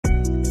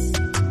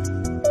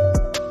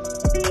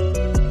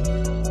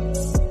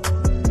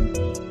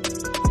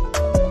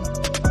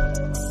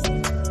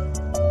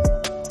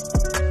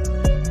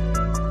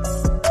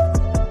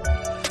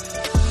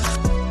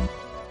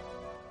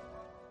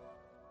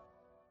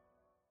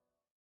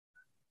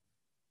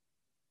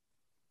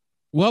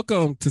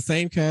Welcome to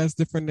Same Cast,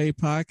 Different Day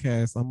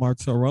podcast. I'm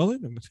Martel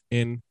Rowland,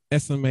 and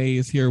SMA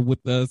is here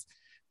with us,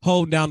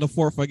 holding down the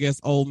fort for, I guess,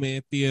 Old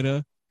Man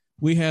Theater.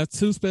 We have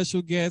two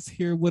special guests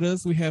here with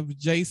us. We have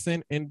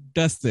Jason and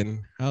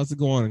Dustin. How's it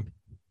going?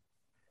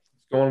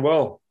 Going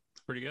well.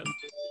 Pretty good.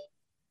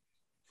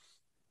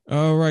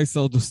 All right,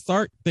 so to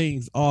start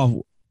things off,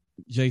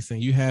 Jason,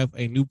 you have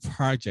a new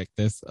project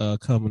that's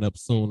coming up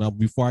soon.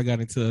 Before I got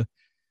into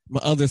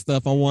my other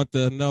stuff, I want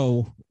to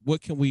know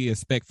what can we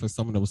expect for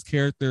some of those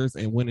characters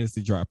and when is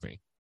it dropping?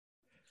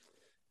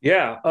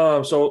 Yeah.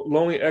 So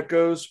Lonely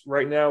Echoes,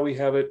 right now we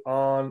have it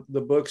on the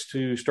books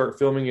to start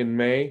filming in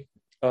May.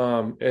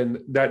 And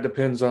that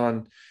depends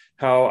on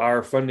how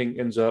our funding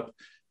ends up.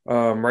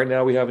 Right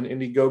now we have an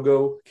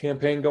Indiegogo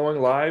campaign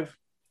going live.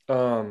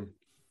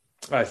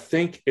 I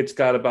think it's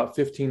got about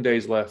 15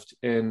 days left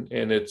in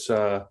its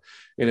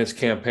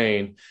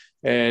campaign.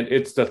 And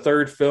it's the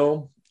third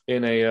film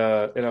in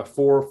a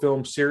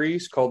 4-film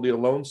series called the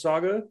Alone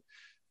Saga.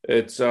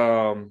 It's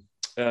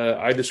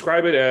I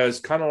describe it as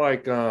kind of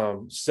like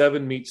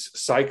Seven meets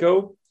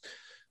Psycho.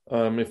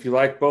 If you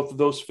like both of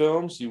those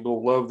films, you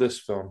will love this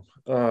film.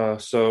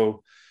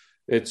 So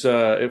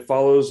it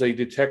follows a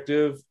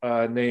detective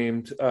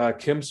named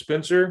Kim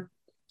Spencer.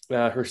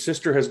 Her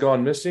sister has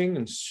gone missing,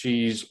 and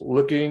she's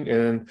looking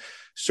and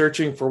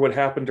searching for what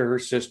happened to her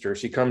sister.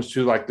 She comes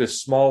to like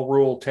this small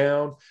rural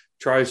town,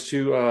 tries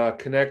to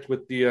connect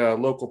with the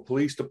local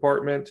police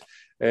department,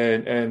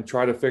 and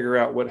try to figure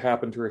out what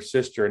happened to her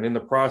sister. And in the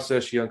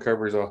process, she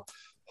uncovers a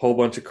whole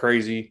bunch of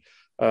crazy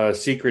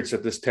secrets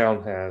that this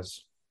town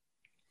has.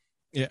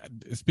 Yeah,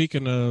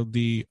 speaking of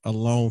the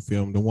Alone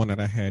film, the one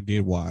that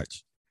did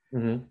watch.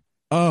 Mm-hmm.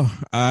 Oh,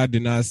 I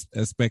did not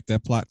expect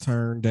that plot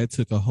turn. That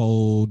took a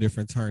whole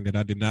different turn that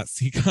I did not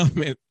see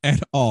coming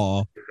at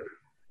all.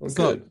 Well,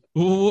 So, good.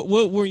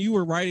 what when you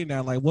were writing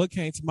that, like, what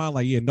came to mind?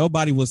 Like, yeah,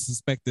 nobody would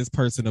suspect this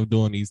person of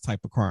doing these type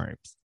of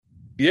crimes.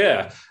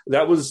 Yeah,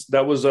 that was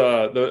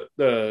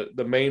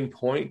the main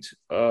point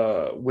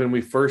when we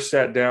first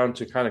sat down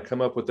to kind of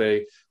come up with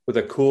a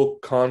cool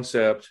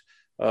concept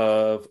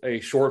of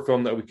a short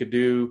film that we could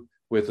do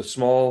with a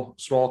small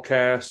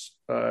cast,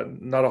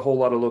 not a whole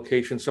lot of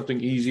locations,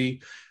 something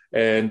easy,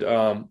 and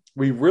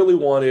we really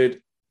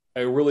wanted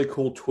a really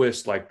cool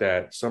twist like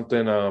that,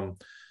 something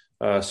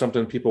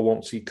people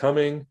won't see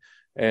coming,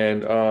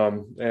 and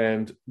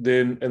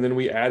then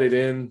we added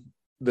in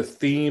the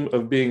theme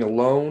of being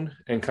alone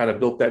and kind of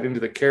built that into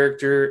the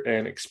character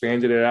and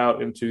expanded it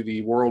out into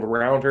the world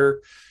around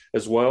her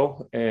as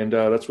well. And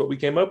that's what we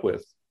came up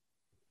with.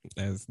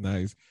 That's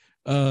nice.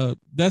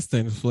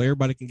 Dustin, so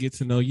everybody can get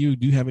to know you.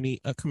 Do you have any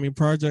upcoming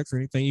projects or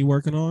anything you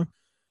working on?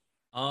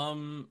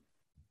 Um,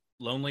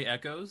 Lonely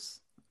Echoes.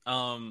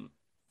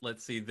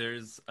 Let's see.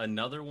 There's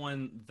another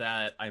one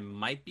that I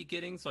might be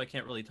getting, so I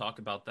can't really talk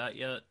about that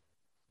yet.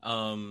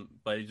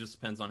 But it just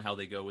depends on how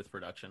they go with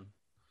production.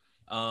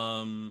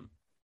 Um,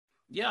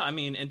 yeah, I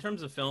mean, in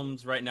terms of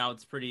films, right now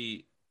it's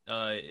pretty.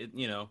 It's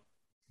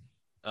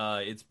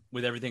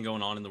with everything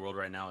going on in the world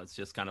right now, it's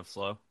just kind of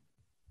slow,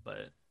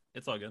 but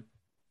it's all good.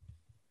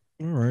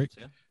 All right. So,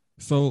 yeah.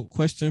 So,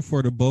 question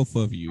for the both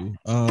of you.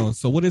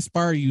 So what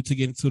inspired you to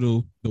get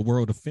into the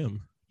world of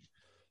film?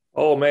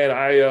 Oh man,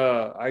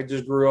 I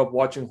just grew up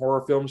watching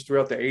horror films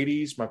throughout the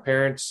 '80s. My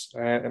parents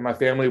and my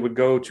family would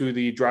go to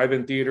the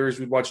drive-in theaters.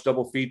 We'd watch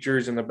double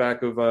features in the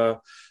back of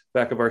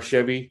our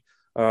Chevy.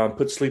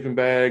 Put sleeping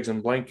bags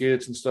and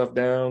blankets and stuff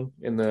down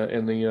in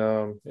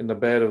the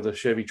bed of the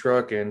Chevy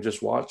truck and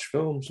just watch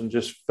films and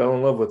just fell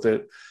in love with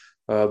it.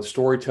 The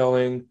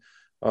storytelling.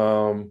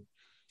 Um,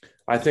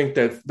 I think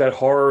that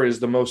horror is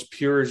the most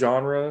pure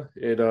genre.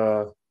 It's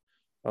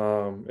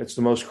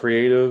the most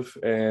creative,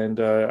 and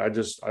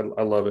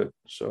I love it.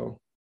 So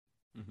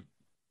Mhm.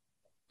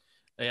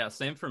 Yeah,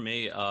 same for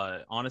me.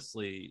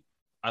 Honestly,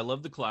 I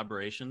love the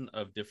collaboration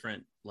of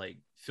different like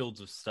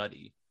fields of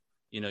study.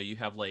 You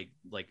have like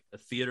a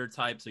theater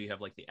type, so you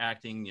have like the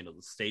acting,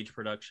 the stage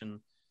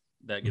production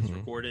that gets Mm-hmm.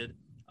 recorded,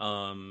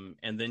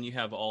 and then you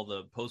have all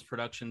the post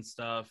production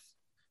stuff,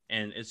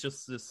 and it's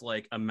just this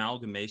like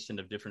amalgamation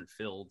of different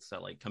fields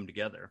that like come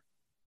together.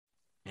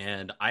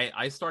 And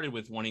I started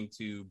with wanting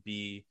to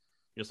be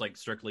just like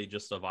strictly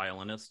just a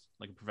violinist,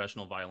 like a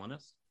professional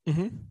violinist.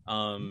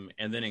 Mm-hmm.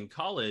 And then in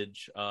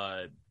college,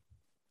 a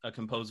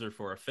composer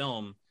for a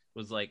film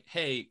was like,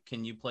 "Hey,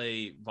 can you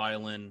play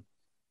violin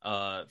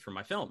for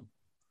my film?"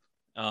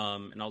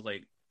 And I was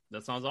like,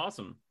 "That sounds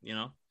awesome."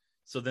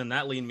 So then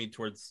that leaned me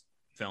towards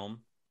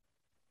film.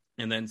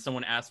 And then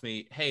someone asked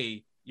me,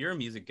 "Hey, you're a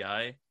music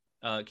guy.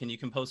 Can you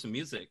compose some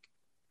music?"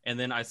 And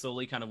then I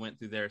slowly kind of went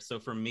through there. So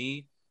for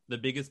me, the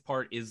biggest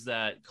part is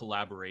that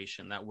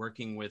collaboration, that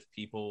working with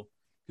people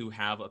who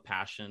have a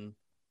passion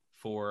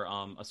for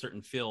a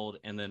certain field,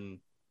 and then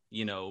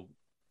you know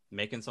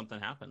making something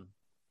happen.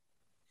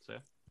 So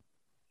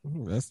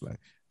Ooh,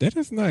 that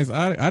is nice.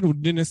 I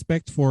didn't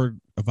expect for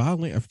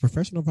a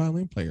professional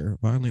violin player,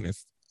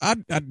 violinist. I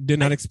did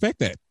not I expect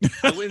that.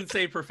 I wouldn't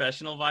say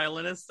professional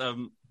violinist.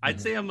 I'd Mhm.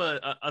 say I'm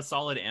a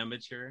solid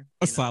amateur.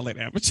 A solid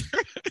amateur.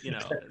 You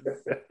know,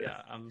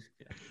 yeah,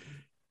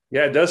 yeah.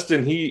 Yeah,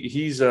 Dustin,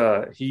 he's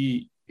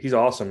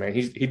awesome, man.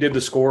 He did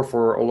the score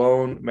for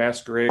Alone,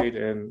 Masquerade,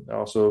 and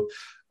also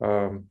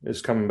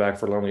is coming back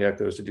for Lonely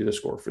Echoes to do the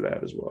score for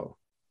that as well.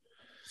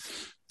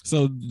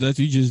 So does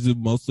you just do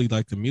mostly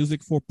like the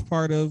music for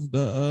part of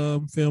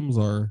the films,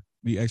 or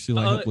do you actually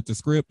like help with the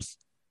scripts?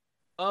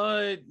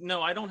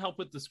 No, I don't help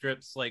with the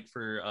scripts like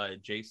for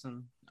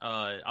Jason.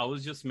 I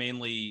was just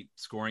mainly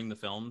scoring the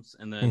films,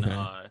 and then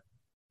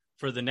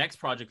for the next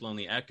project,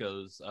 Lonely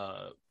Echoes,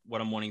 what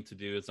I'm wanting to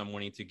do is I'm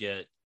wanting to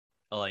get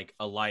like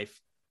a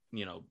life,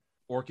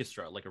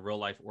 orchestra, like a real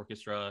life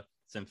orchestra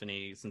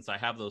symphony, since I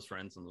have those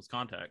friends and those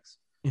contacts,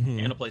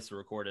 and a place to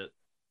record it.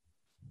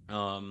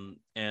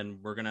 And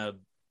we're gonna,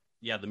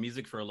 the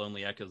music for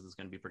Lonely Echoes is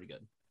gonna be pretty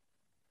good.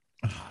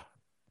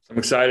 I'm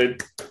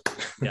excited.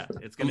 Yeah,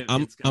 it's gonna.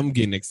 I'm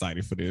getting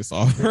excited for this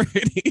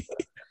already.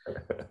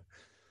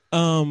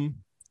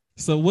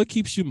 So what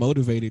keeps you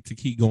motivated to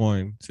keep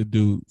going to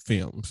do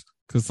films?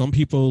 Because some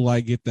people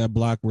like get that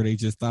block where they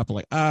just stop,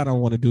 like, I don't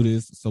want to do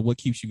this. So what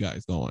keeps you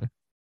guys going?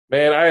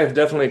 Man, I have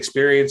definitely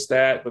experienced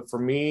that, but for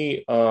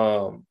me,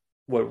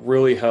 what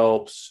really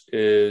helps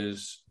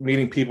is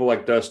meeting people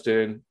like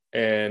Dustin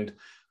and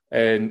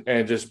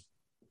just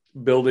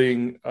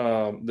building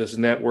this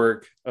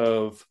network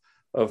of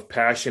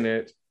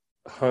passionate,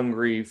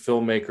 hungry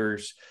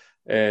filmmakers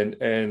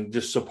and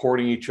just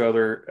supporting each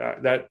other.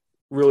 That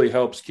really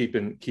helps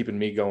keeping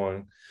me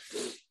going.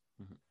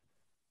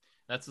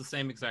 That's the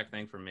same exact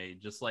thing for me.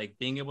 Just like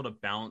being able to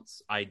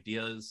bounce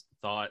ideas,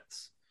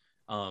 thoughts,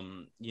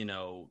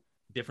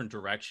 different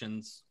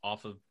directions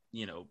off of,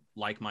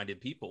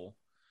 like-minded people.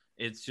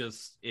 It's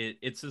just,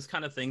 it's this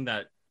kind of thing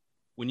that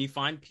when you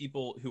find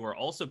people who are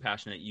also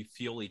passionate, you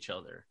feel each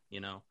other,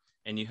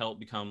 and you help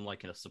become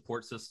like a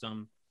support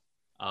system.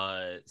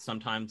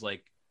 Sometimes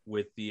like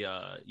with the,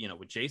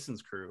 with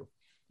Jason's crew,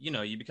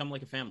 you become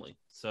like a family.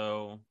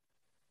 So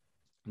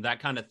that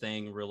kind of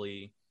thing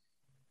really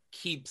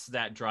keeps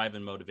that drive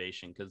and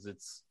motivation,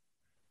 because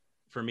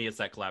for me, it's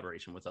that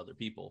collaboration with other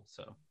people.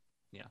 So,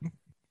 yeah.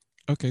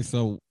 Okay.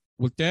 So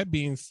with that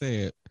being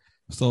said,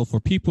 so for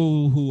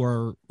people who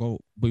are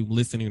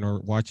listening or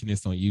watching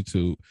this on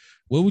YouTube,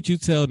 what would you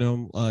tell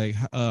them, like,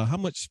 how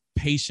much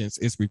patience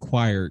is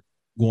required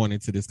going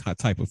into this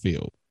type of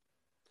field?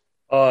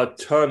 A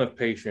ton of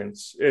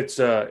patience. It's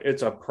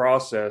a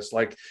process.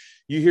 Like,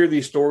 you hear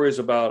these stories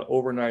about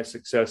overnight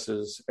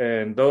successes,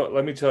 and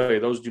let me tell you,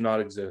 those do not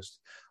exist.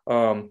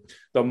 The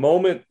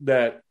moment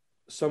that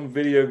some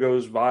video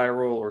goes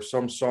viral or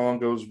some song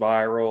goes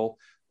viral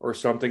or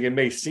something, it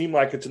may seem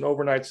like it's an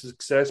overnight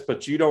success,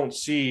 but you don't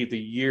see the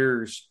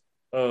years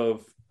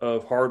of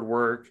hard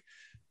work,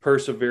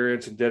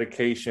 perseverance, and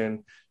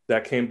dedication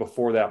that came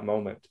before that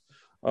moment.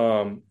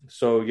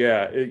 So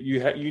yeah,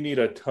 you need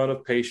a ton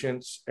of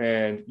patience,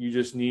 and you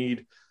just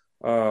need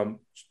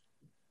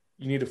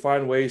you need to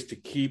find ways to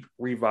keep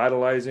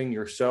revitalizing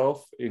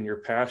yourself in your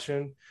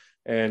passion.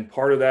 And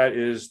part of that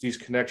is these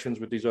connections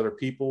with these other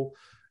people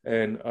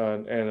and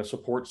a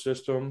support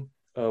system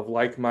of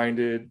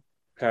like-minded,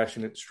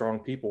 passionate, strong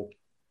people.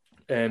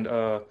 And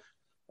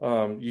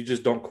you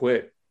just don't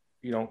quit.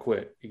 You don't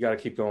quit. You got to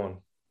keep going.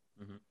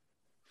 Mm-hmm.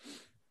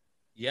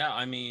 Yeah,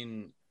 I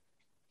mean,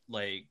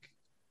 like,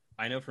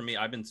 I know for me,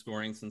 I've been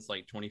scoring since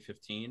like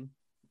 2015,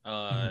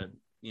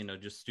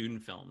 just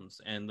student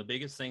films. And the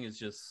biggest thing is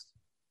just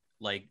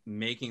like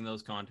making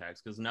those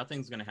contacts, because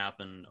nothing's going to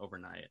happen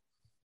overnight.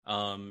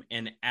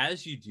 And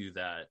as you do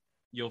that,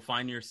 you'll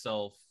find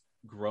yourself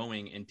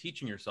growing and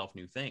teaching yourself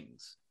new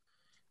things.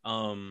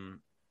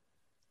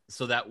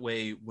 So that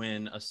way,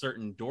 when a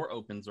certain door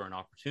opens or an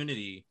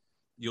opportunity,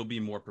 you'll be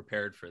more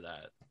prepared for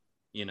that,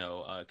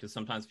 because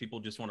sometimes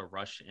people just want to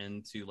rush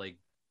into like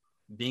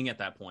being at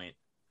that point,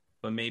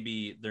 but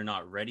maybe they're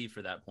not ready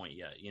for that point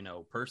yet,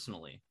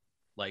 personally,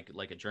 like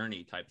a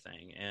journey type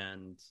thing.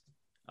 And,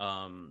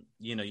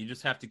 you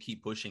just have to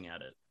keep pushing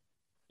at it.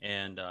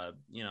 And,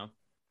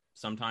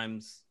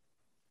 sometimes,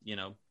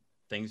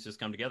 things just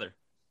come together.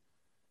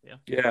 Yeah.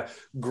 Yeah.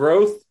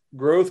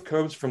 Growth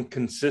comes from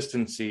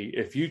consistency.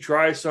 If you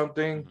try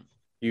something,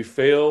 you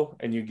fail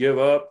and you give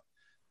up,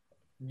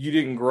 you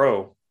didn't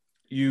grow.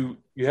 You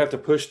have to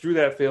push through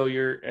that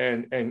failure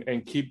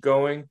and keep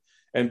going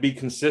and be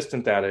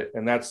consistent at it.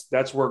 And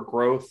that's where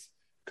growth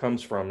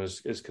comes from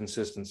is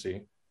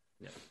consistency.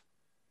 Yeah.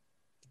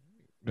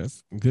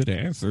 That's good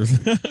answers.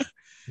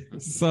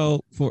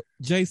 So for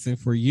Jason,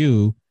 for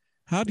you,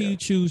 how do you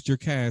choose your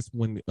cast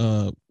when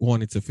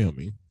going into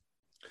filming?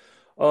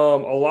 A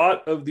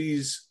lot of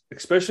these,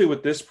 especially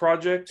with this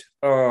project,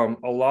 a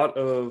lot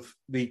of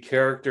the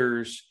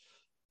characters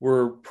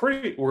were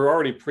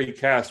already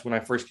pre-cast when I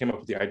first came up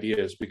with the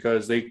ideas,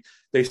 because they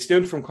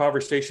stemmed from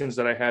conversations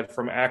that I had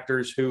from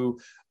actors who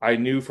I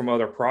knew from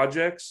other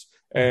projects,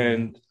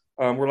 and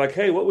we're like,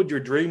 hey, what would your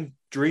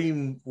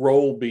dream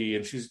role be?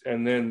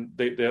 And then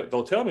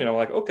they'll tell me, and I'm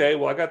like, okay,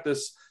 well, I got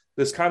this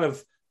kind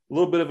of a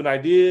little bit of an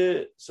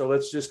idea, so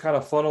let's just kind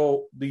of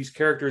funnel these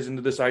characters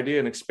into this idea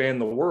and expand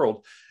the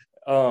world.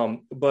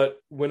 But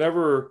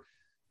whenever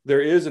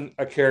there is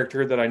a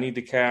character that I need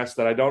to cast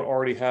that I don't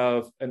already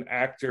have an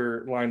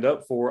actor lined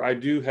up for. I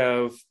do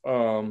have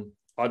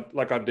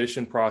like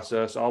audition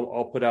process.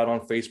 I'll put out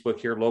on Facebook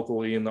here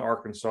locally in the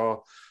Arkansas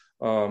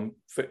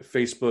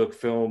Facebook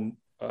film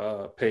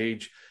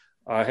page.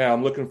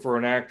 I'm looking for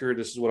an actor.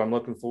 This is what I'm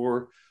looking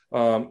for.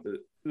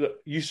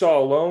 You saw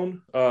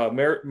Alone,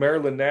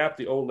 Marilyn Knapp,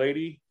 the old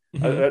lady.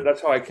 Mhm.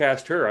 That's how I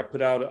cast her. I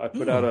put out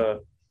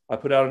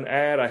an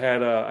ad. I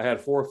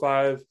had 4 or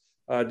 5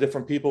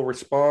 different people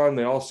respond.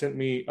 They all sent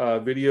me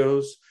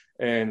videos,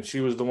 and she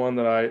was the one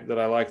that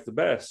I liked the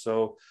best.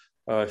 So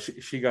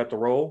she got the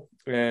role,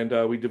 and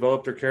we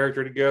developed her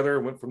character together.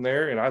 Went from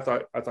there, and I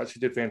thought she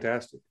did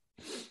fantastic.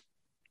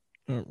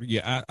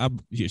 Yeah,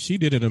 she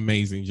did an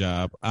amazing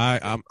job.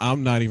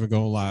 I'm not even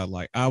gonna lie.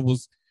 Like I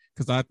was,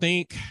 because I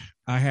think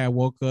I had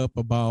woke up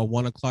about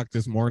 1 o'clock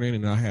this morning,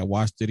 and I had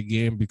watched it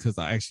again because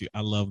I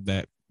love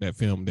that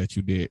film that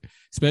you did,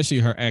 especially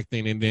her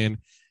acting. And then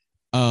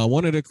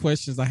one of the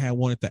questions I had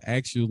wanted to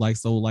ask you, like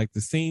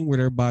the scene where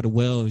they're by the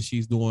well and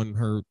she's doing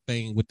her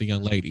thing with the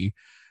young lady.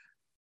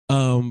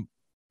 Um,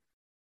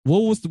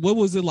 what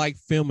was it like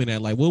filming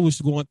that? Like, what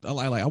was going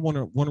like? I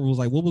wonder was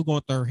like, what was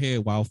going through her head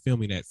while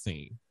filming that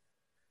scene?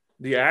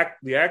 The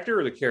actor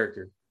or the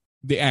character?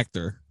 The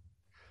actor.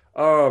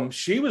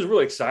 She was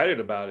really excited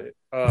about it.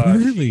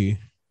 Really?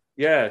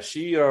 Yeah,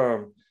 she's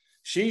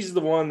the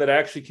one that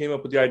actually came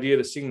up with the idea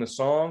to sing the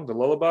song, the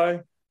lullaby.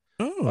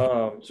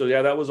 Oh. So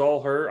yeah, that was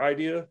all her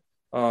idea.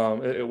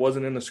 It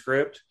wasn't in the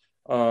script.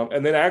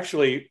 And then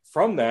actually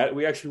from that,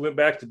 we actually went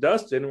back to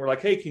Dustin and we're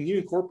like, hey, can you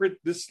incorporate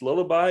this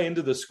lullaby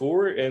into the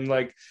score? And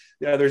like,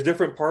 yeah, there's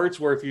different parts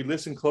where if you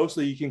listen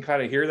closely, you can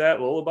kind of hear that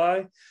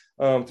lullaby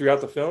throughout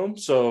the film.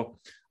 So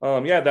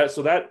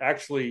that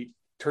actually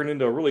turned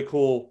into a really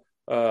cool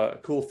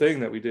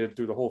thing that we did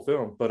through the whole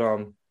film. But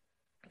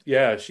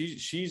yeah,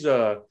 she's she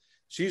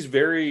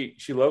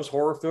loves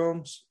horror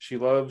films. She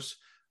was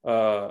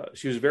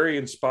very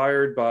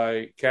inspired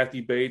by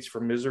Kathy Bates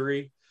from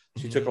Misery.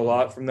 She took a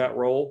lot from that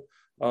role.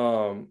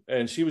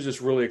 And she was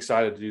just really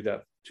excited to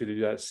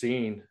do that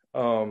scene.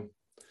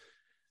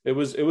 It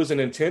was an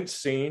intense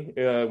scene.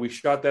 We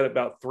shot that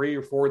about 3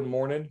 or 4 in the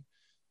morning.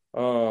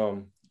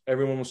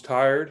 Everyone was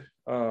tired.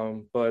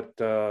 But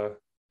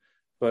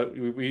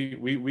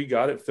we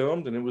got it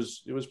filmed and it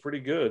was pretty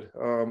good.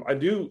 I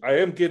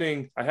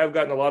have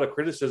gotten a lot of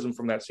criticism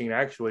from that scene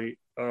actually.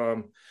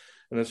 And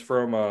it's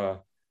from a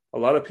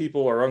lot of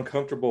people are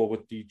uncomfortable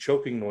with the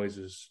choking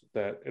noises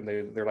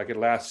they're like, it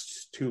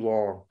lasts too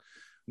long.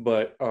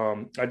 But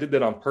I did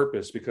that on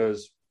purpose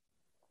because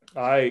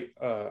I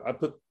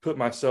put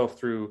myself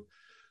through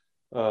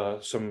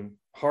some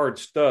hard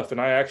stuff. And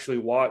I actually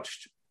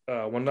watched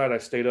one night I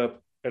stayed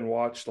up and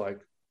watched like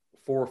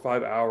 4 or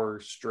 5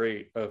 hours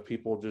straight of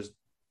people just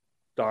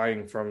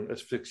dying from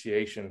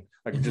asphyxiation,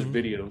 like just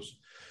videos.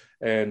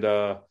 And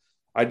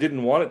I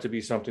didn't want it to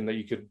be something that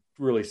you could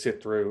really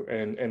sit through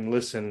and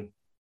listen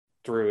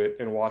through it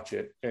and watch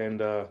it.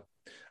 And I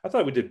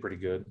thought we did pretty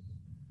good.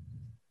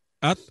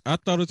 I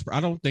thought I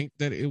don't think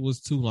that it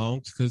was too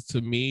long because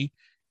to me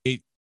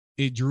it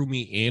drew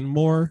me in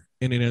more,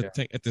 and then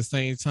at the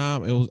same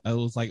time it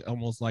was like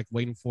almost like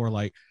waiting for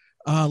like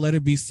let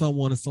it be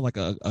someone, it's like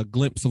a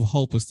glimpse of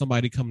hope of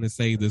somebody coming to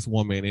save this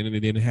woman, and it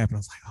didn't happen. I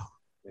was like, oh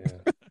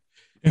yeah.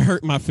 It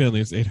hurt my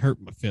feelings.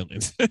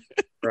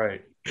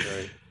 Right.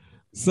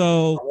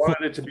 So I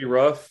wanted it to be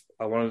rough.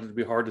 I wanted it to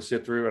be hard to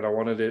sit through, and I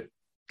wanted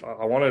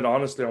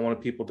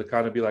people to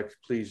kind of be like,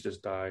 please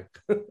just die.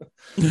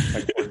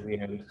 Like towards the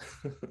end.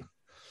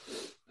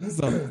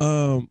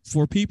 So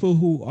for people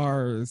who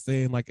are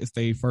saying like it's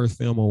their first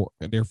film or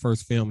their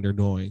first film they're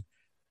doing,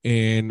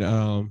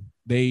 and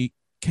they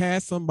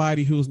cast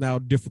somebody who's now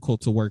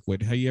difficult to work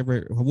with,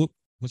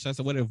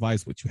 what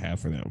advice would you have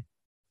for them?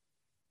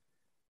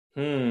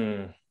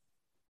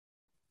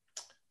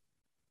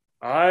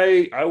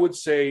 I would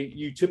say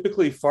you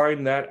typically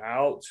find that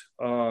out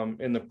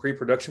in the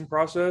pre-production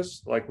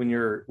process, like when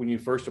you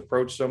first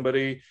approach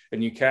somebody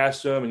and you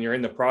cast them and you're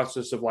in the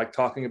process of like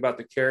talking about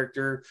the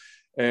character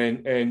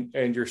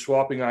and you're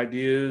swapping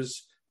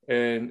ideas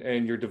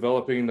and you're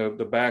developing the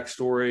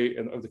backstory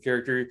of the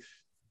character.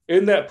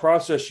 In that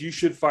process, you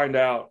should find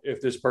out if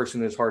this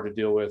person is hard to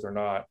deal with or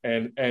not.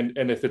 And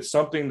if it's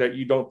something that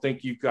you don't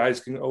think you guys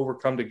can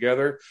overcome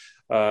together,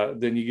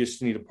 then you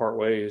just need to part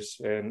ways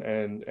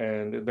and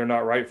they're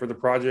not right for the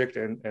project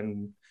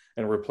and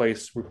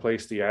replace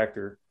the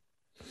actor.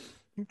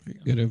 Okay,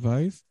 good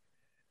advice.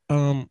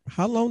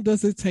 How long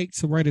does it take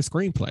to write a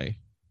screenplay?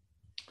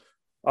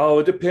 Oh,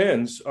 it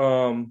depends.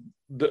 I've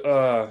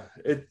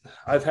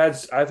had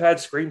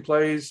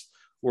screenplays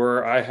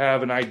where I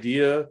have an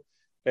idea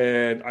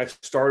and I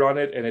start on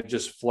it and it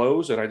just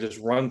flows and I just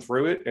run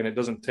through it and it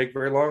doesn't take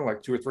very long,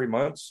 like 2 or 3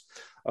 months.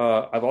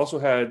 I've also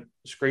had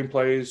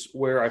screenplays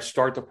where I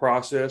start the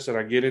process and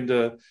I get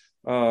into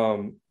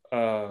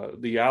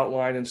the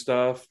outline and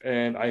stuff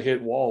and I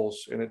hit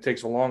walls and it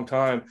takes a long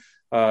time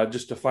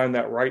just to find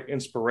that right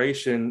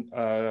inspiration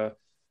to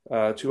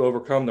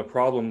overcome the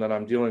problem that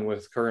I'm dealing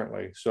with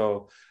currently.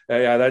 So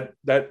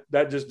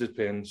that just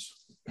depends.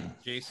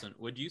 Jason,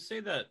 would you say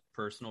that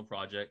personal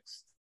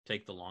projects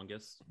take the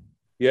longest?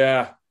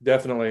 Yeah,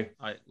 definitely.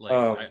 I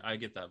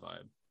get that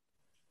vibe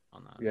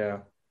on that. Yeah.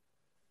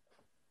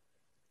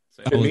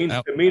 So,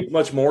 It means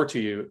much more to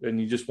you, and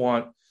you just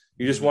want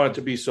it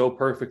to be so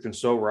perfect and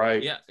so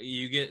right. Yeah,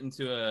 you get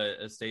into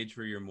a stage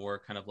where you're more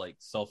kind of like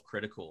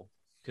self-critical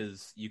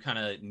because you kind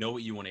of know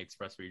what you want to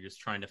express, but you're just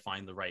trying to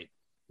find the right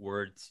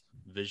words,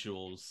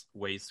 visuals,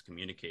 ways to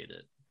communicate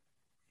it.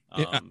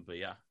 But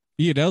yeah.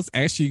 Yeah, that was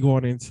actually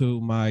going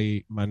into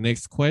my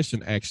next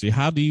question. Actually,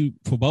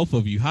 for both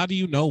of you, how do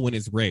you know when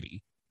it's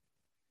ready?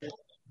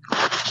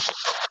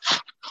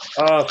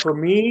 For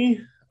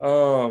me,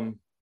 I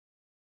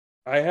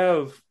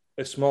have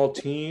a small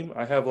team.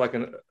 I have like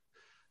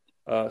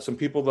some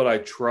people that I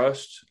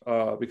trust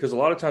because a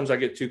lot of times I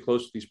get too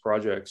close to these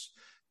projects,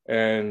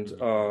 and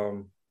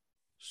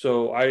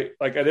so I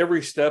like at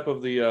every step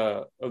of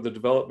the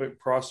development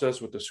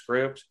process with the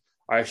script,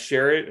 I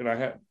share it, and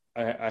I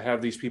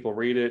have these people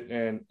read it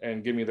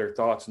and give me their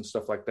thoughts and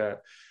stuff like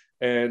that,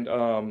 and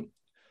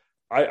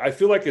I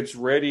feel like it's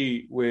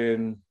ready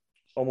when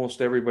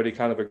almost everybody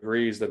kind of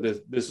agrees that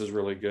this is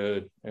really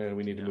good and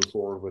we need to move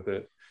forward with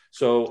it.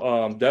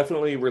 So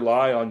definitely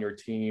rely on your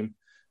team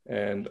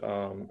and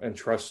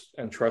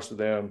trust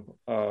them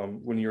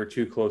when you're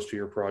too close to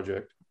your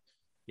project.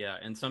 Yeah,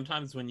 and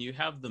sometimes when you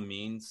have the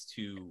means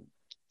to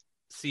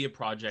see a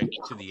project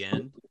to the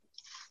end,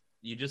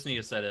 you just need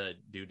to set a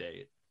due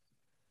date.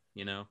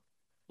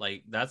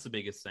 Like that's the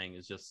biggest thing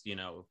is just,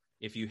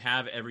 if you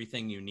have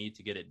everything you need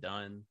to get it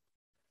done,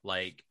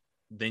 like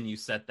then you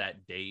set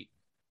that date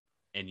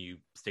and you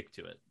stick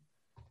to it.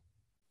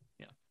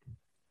 Yeah.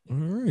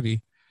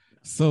 Alrighty.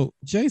 So,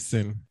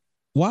 Jason,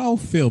 while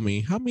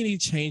filming, how many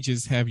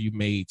changes have you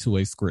made to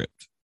a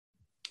script?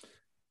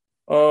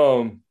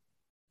 A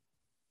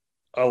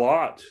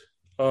lot.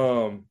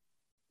 I'm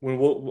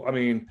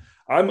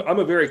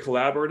a very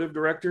collaborative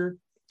director.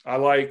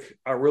 I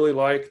really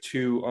like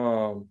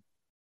to.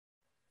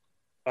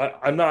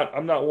 I'm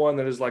not one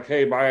that is like,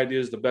 hey, my idea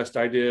is the best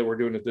idea. We're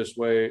doing it this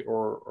way,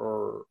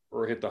 or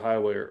hit the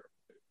highway, or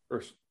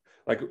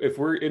like if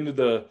we're into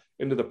the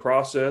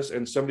process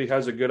and somebody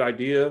has a good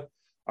idea,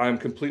 I'm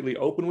completely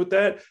open with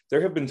that.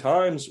 There have been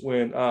times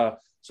when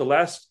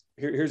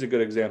here's a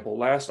good example.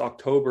 Last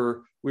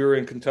October, we were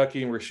in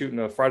Kentucky and we're shooting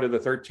a Friday the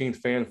 13th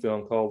fan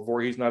film called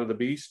Voorhees Night of the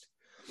Beast.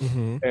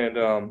 Mm-hmm.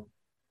 And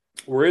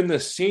we're in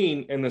this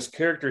scene and this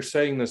character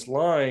saying this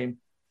line,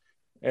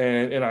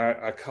 and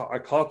I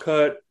call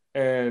cut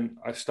and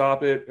I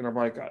stop it and I'm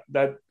like,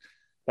 that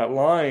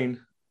line,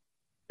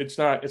 it's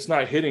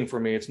not hitting for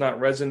me. It's not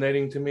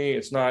resonating to me.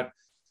 It's not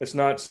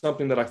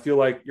something that I feel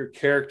like your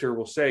character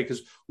will say.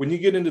 Because when you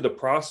get into the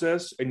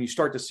process and you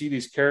start to see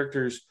these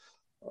characters,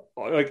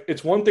 like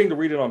it's one thing to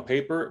read it on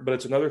paper, but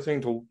it's another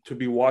thing to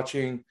be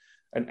watching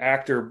an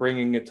actor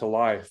bringing it to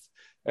life.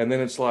 And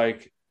then it's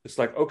like,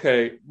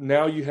 okay,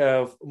 now you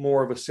have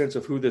more of a sense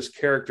of who this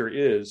character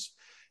is.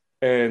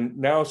 And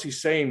now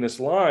she's saying this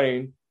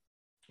line,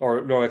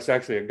 or no, it's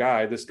actually a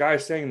guy. This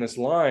guy's saying this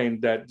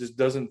line that just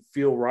doesn't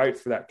feel right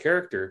for that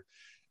character.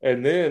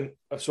 And then,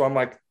 so I'm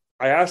like,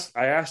 I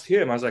asked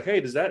him, I was like,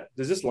 hey, does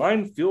this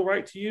line feel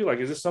right to you? Like,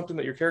 is this something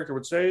that your character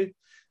would say?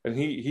 And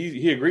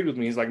he agreed with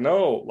me. He's like,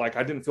 no, like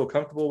I didn't feel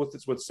comfortable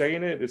with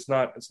saying it. It's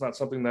not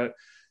something that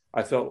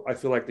I feel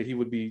like that he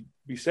would be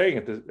saying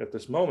at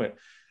this moment.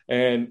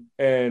 And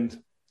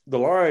the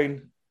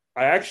line,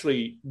 I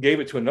actually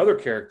gave it to another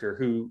character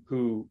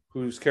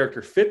whose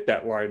character fit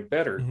that line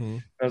better. Mm-hmm.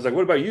 I was like,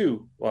 what about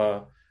you?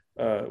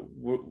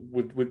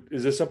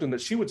 Is this something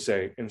that she would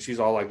say? And she's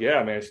all like,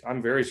 yeah, man,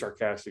 I'm very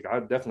sarcastic.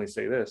 I'd definitely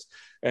say this.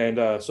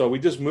 And so we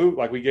just moved,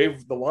 like we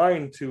gave the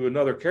line to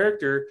another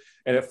character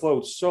and it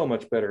flowed so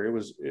much better.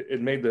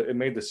 It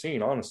made the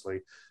scene,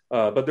 honestly.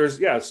 But there's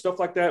stuff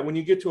like that. When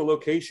you get to a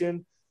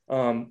location,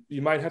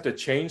 you might have to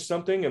change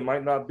something. It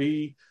might not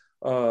be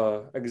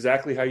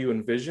exactly how you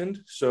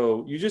envisioned.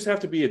 So you just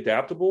have to be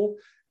adaptable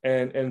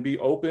and be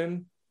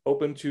open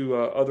to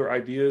other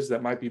ideas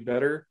that might be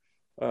better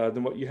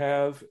than what you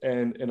have,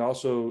 and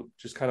also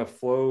just kind of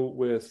flow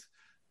with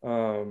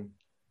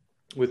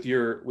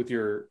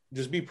your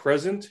just be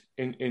present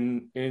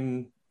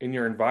in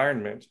your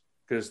environment,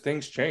 because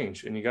things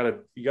change and you gotta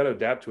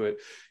adapt to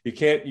it.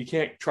 You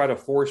can't try to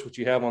force what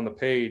you have on the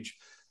page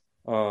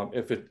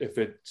if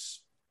it's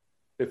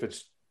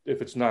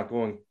not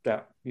going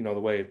that the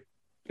way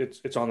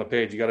it's on the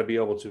page. You got to be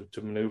able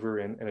to maneuver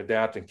and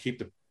adapt and keep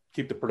the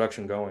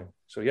production going.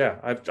 So yeah,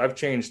 I've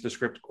changed the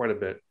script quite a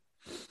bit.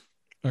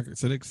 Okay,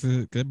 so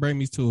that brings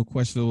me to a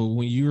question.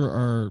 When you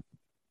are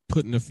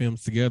putting the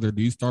films together,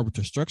 do you start with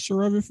the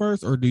structure of it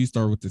first, or do you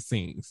start with the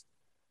scenes?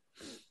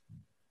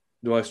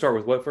 Do I start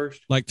with what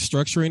first? Like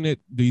structuring it.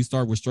 Do you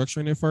start with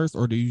structuring it first,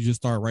 or do you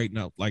just start writing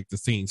out like the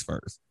scenes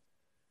first?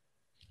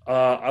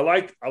 I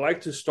like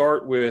to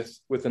start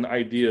with an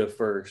idea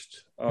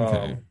first.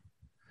 Okay.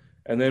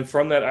 And then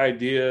from that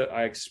idea,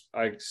 I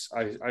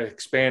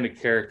expand a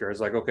character. It's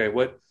like, okay,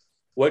 what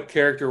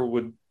character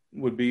would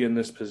be in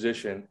this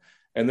position?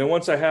 And then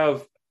once I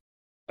have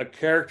a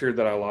character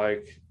that I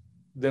like,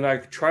 then I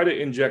try to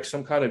inject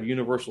some kind of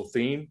universal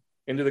theme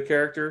into the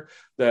character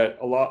that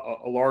a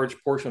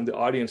large portion of the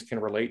audience can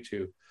relate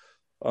to.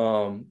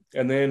 And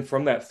then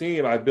from that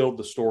theme, I build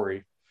the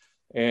story.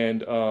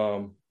 And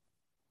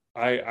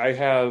I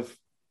have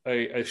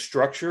a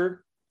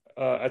structure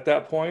at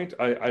that point.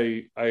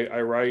 I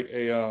write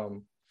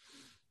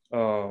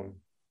what's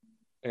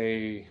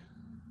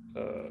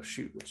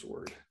the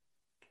word?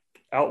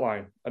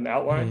 Outline, an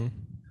outline.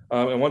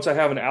 And once I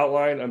have an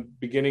outline, I'm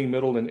beginning,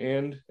 middle, and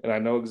end, and I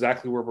know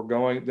exactly where we're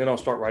going, then I'll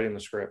start writing the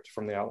script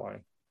from the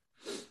outline.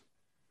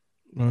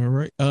 All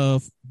right.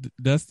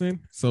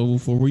 Dustin, so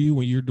for you,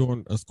 when you're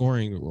doing a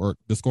scoring or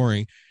the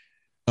scoring,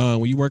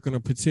 when you work on a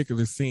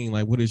particular scene,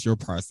 like what is your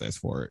process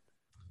for it?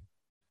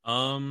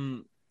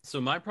 So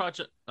my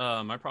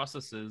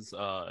process is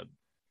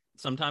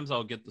sometimes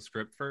I'll get the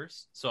script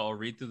first. So I'll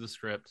read through the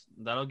script.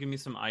 That'll give me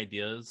some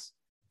ideas.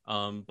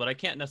 But I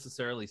can't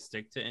necessarily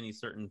stick to any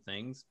certain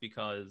things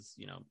because,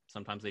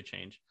 sometimes they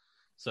change.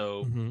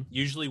 So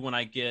usually when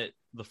I get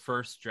the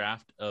first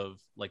draft of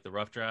like the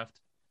rough draft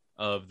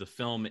of the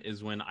film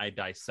is when I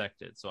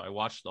dissect it. So I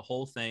watch the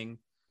whole thing,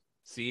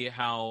 see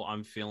how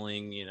I'm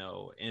feeling,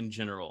 in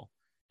general.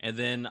 And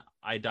then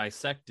I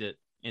dissect it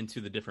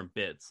into the different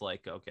bits.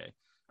 Like, okay,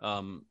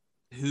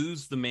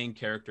 who's the main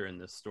character in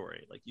this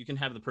story? Like you can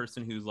have the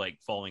person who's like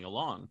following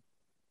along,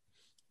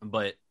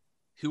 but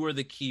who are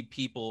the key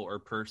people or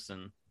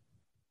person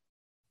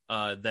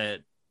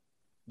that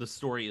the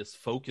story is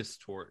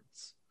focused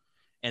towards?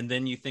 And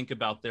then you think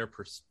about their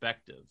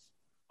perspective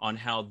on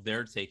how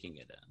they're taking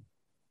it in.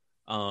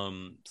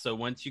 So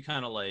once you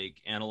kind of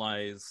like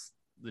analyze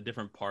the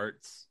different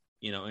parts,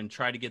 and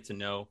try to get to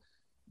know,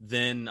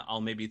 then I'll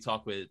maybe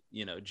talk with,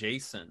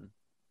 Jason,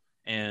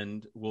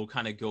 and we'll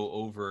kind of go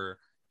over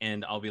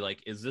and I'll be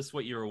like, is this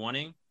what you were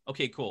wanting?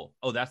 Okay, cool.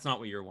 Oh, that's not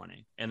what you're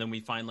wanting. And then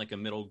we find like a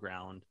middle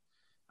ground.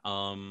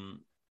 And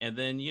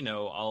then,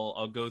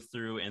 I'll go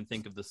through and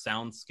think of the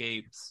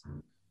soundscapes.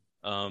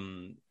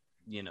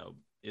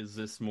 Is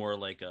this more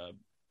like a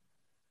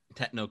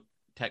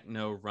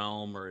techno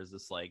realm, or is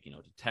this like,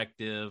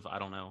 detective? I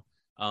don't know.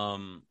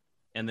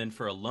 And then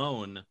for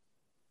Alone,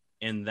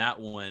 in that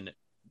one,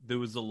 there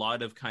was a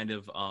lot of kind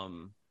of,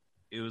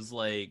 it was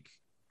like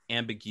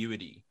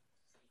ambiguity,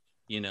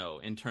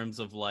 in terms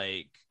of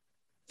like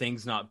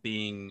things not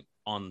being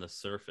on the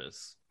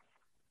surface.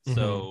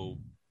 So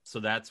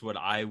that's what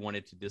I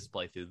wanted to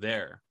display through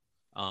there.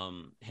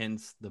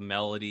 Hence the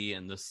melody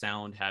and the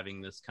sound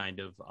having this kind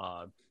of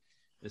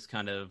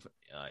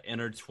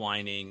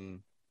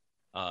intertwining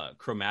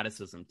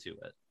chromaticism to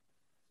it.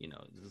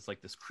 It's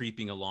like this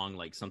creeping along,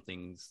 like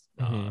something's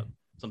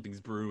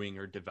brewing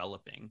or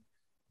developing.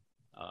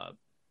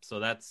 So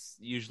that's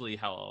usually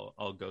how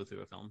I'll go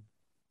through a film.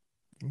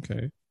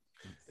 Okay.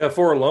 Yeah,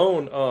 for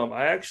Alone,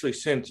 I actually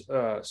sent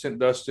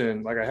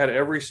Dustin, like I had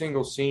every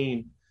single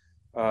scene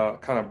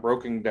kind of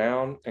broken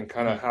down and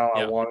kind of how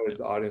I wanted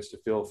the audience to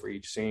feel for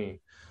each scene.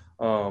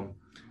 And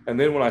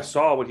then when I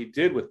saw what he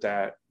did with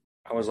that,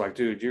 I was like,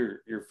 dude,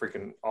 you're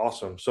freaking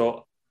awesome.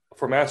 So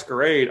for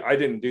Masquerade, I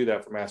didn't do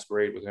that for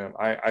Masquerade with him.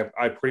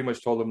 I pretty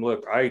much told him,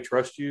 look, I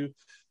trust you.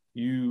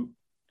 You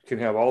can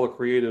have all the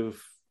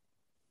creative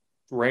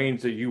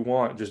range that you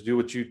want. Just do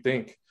what you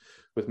think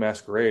with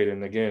Masquerade.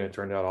 And again, it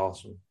turned out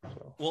awesome.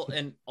 So. Well,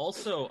 and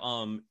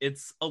also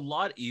it's a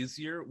lot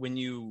easier when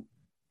you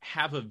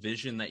have a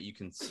vision that you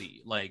can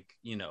see, like,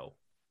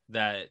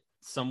 that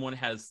someone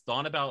has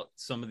thought about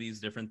some of these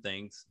different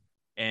things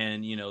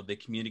and, they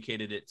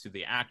communicated it to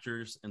the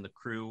actors and the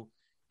crew,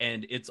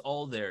 and it's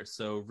all there.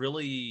 So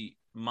really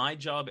my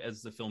job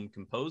as the film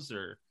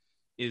composer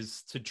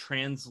is to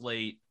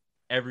translate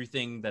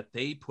everything that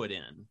they put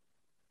in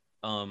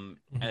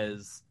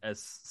as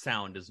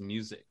sound, as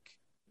music,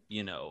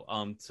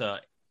 to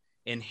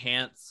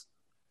enhance,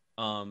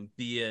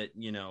 be it,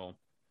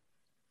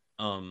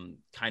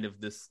 kind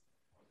of this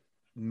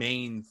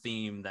main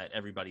theme that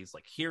everybody's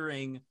like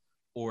hearing,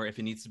 or if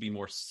it needs to be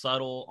more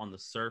subtle on the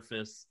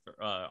surface,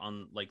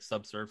 on like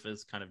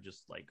subsurface, kind of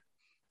just like,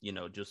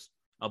 just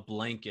a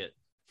blanket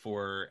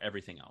for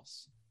everything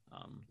else.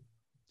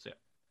 So yeah.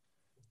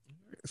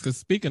 Because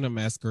speaking of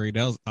Masquerade,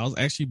 I was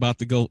actually about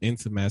to go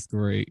into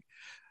Masquerade.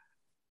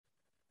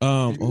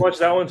 Did you watch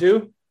that one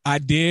too? I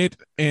did,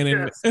 and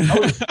yes.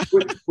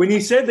 When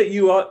you said that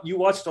you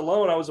watched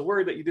Alone, I was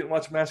worried that you didn't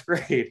watch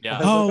Masquerade. Yeah.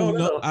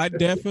 No, I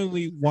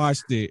definitely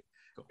watched it,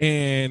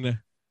 and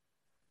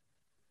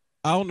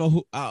I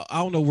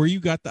don't know where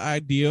you got the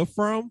idea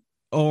from,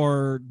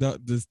 or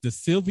the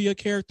Sylvia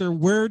character.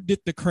 Where did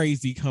the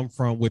crazy come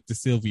from with the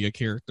Sylvia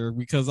character?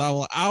 Because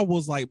I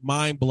was like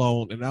mind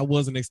blown, and I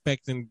wasn't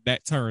expecting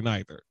that turn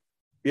either.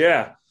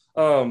 Yeah.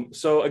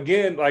 So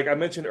again, like I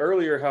mentioned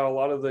earlier, how a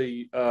lot of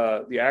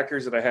the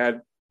actors that I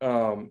had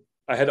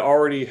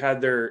already had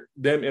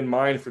them in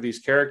mind for these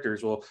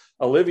characters. Well,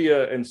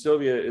 Olivia and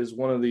Sylvia is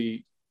one of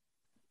the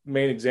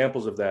main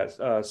examples of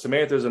that.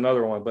 Samantha is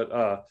another one,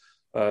 but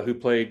who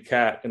played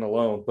Kat in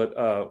Alone. But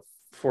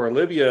for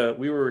Olivia,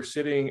 we were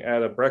sitting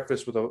at a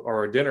breakfast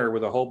or a dinner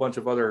with a whole bunch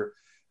of other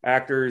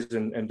actors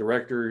and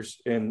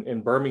directors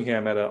in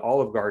Birmingham at an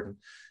Olive Garden,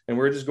 and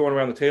we were just going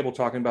around the table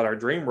talking about our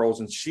dream roles.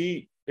 And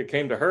it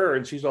came to her,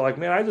 and she's all like,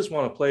 "Man, I just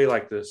want to play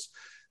like this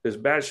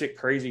batshit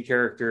crazy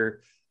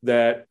character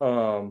that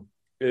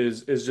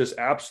is just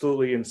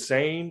absolutely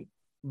insane,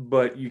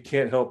 but you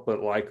can't help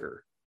but like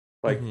her.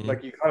 Like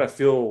you kind of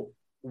feel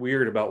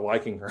weird about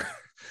liking her."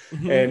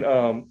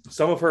 And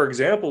some of her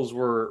examples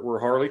were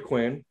Harley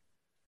Quinn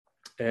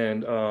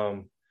and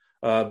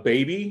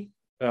Baby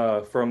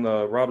from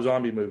the Rob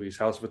Zombie movies,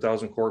 House of a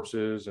Thousand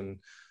Corpses and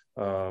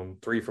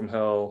Three from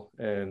Hell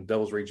and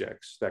Devil's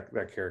Rejects,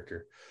 that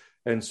character.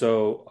 And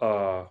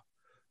so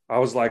I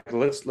was like,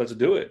 let's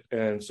do it.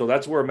 And so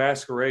that's where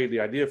the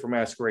idea for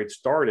Masquerade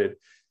started.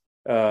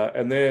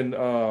 And then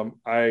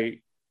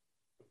I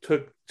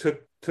took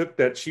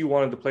that she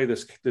wanted to play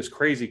this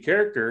crazy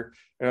character,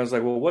 and I was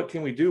like, well, what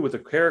can we do with a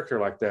character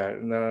like that?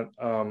 And then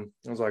I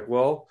was like,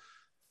 well,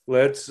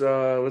 let's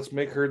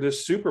make her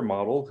this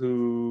supermodel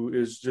who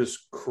is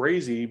just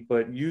crazy,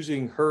 but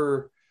using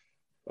her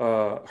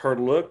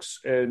looks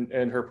and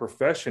her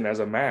profession as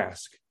a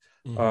mask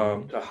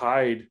to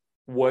hide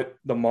what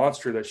the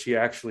monster that she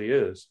actually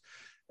is.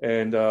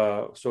 And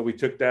so we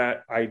took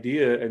that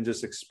idea and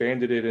just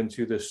expanded it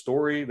into this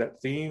story,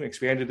 that theme,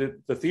 expanded it.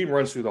 The theme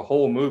runs through the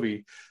whole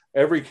movie.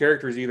 Every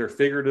character is either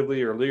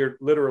figuratively or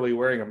literally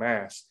wearing a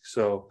mask.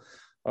 So,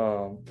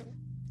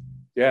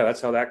 yeah, that's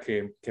how that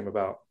came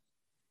about.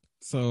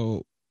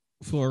 So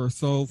for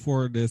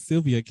the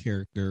Sylvia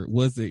character,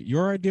 was it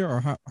your idea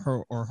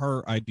or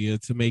her idea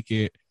to make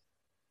it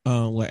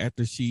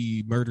after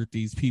she murdered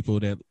these people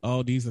that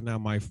these are now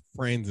my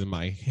friends in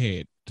my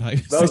head type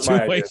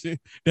situation?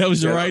 That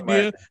was your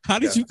idea? How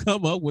did you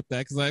come up with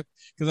that?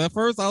 Because at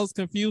first I was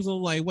confused.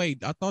 I'm like,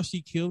 wait, I thought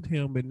she killed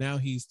him, and now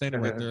he's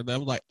standing right there. And I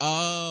was like,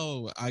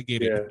 oh, I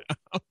get it.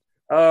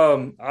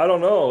 I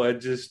don't know. I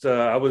just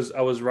I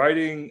was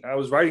writing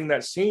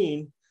that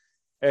scene,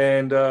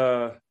 and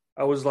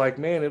I was like,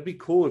 man, it'd be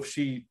cool if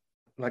she,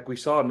 like, we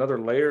saw another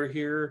layer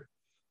here,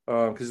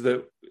 because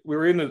we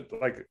were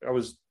I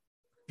was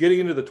getting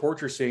into the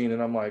torture scene,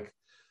 and I'm like,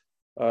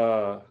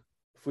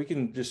 if we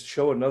can just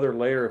show another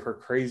layer of her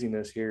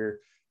craziness here,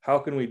 how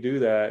can we do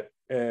that?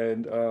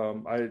 And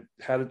I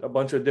had a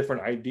bunch of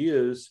different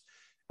ideas,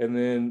 and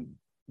then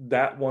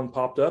that one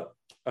popped up.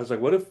 I was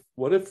like,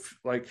 what if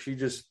like she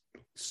just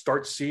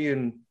starts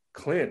seeing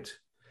Clint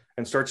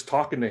and starts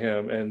talking to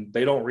him, and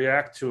they don't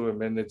react to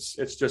him, and it's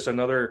just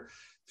another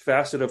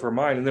facet of her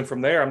mind. And then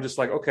from there, I'm just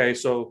like, okay,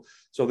 so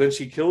then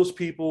she kills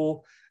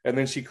people, and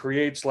then she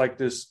creates like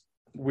this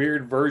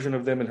weird version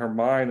of them in her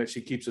mind that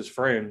she keeps as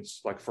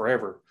friends like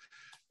forever.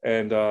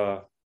 And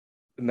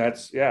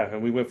that's,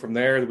 and we went from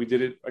there. We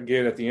did it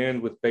again at the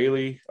end with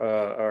Bailey,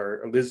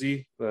 or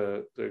Lizzie,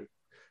 the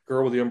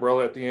girl with the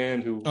umbrella at the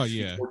end who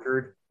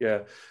tortured.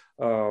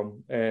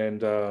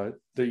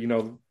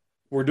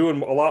 We're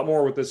doing a lot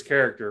more with this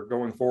character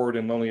going forward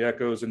in Lonely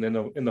Echoes, and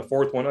then in the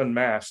fourth one,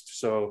 Unmasked.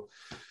 So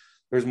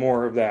there's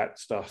more of that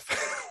stuff.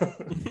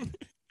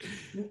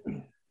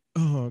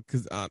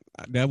 Because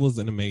that was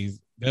an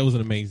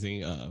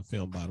amazing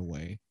film, by the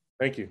way.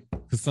 Thank you.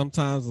 Because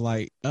sometimes,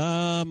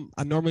 I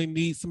normally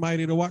need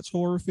somebody to watch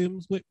horror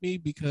films with me,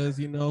 because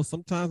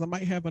sometimes I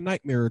might have a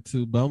nightmare or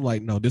two, but I'm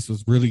like, no, this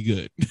was really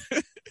good,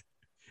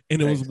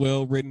 and it was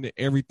well written.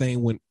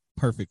 Everything went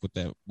perfect with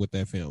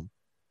that film.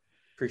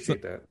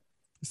 Appreciate that.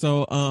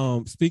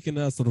 So, speaking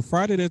of, the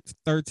Friday the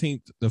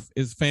 13th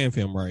is fan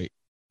film, right?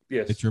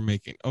 Yes. That you're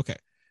making. Okay.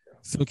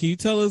 So can you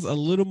tell us a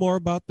little more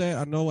about that?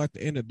 I know at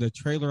the end of the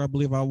trailer, I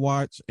believe I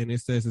watched, and it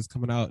says it's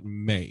coming out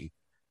in May.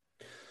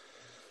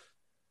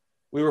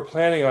 We were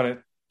planning on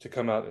it to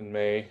come out in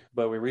May,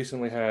 but we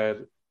recently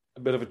had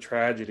a bit of a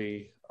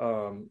tragedy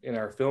in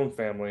our film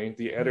family.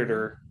 The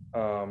editor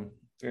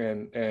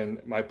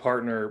and my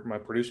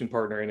producing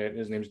partner in it,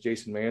 his name is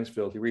Jason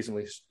Mansfield. He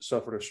recently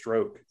suffered a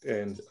stroke,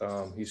 and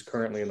he's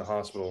currently in the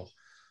hospital.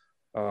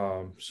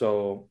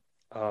 So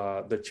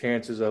the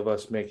chances of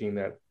us making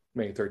that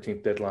May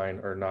 13th deadline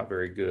are not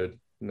very good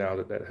now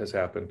that has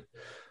happened.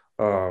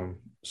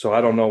 So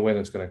I don't know when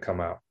it's going to come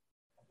out,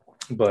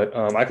 but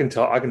I can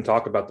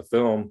talk about the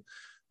film.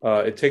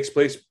 It takes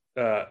place,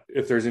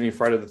 if there's any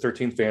Friday the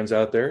 13th fans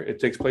out there, it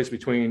takes place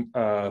between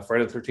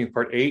Friday the 13th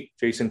Part 8,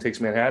 Jason Takes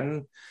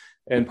Manhattan,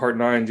 and Part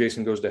 9,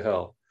 Jason Goes to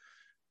Hell.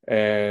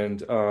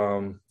 And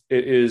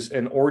it is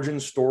an origin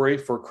story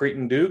for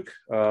Creighton Duke,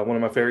 one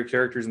of my favorite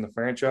characters in the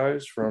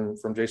franchise from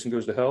Jason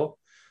Goes to Hell.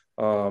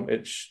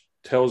 It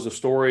tells the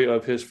story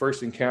of his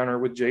first encounter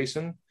with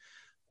Jason.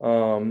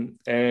 And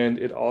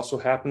it also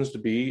happens to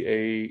be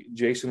a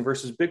Jason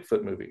versus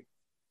Bigfoot movie.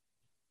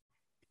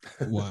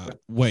 Wow.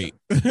 Wait.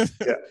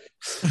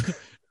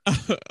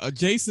 A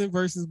Jason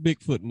versus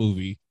Bigfoot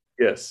movie.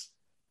 Yes.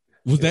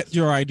 Was that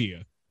your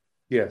idea?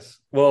 Yes.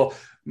 Well,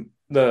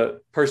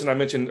 the person I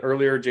mentioned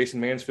earlier, Jason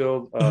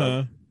Mansfield,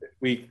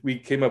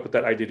 we came up with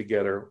that idea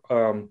together.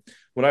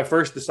 When I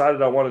first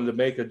decided I wanted to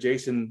make a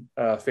Jason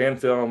fan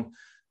film,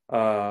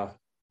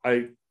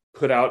 I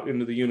put out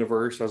into the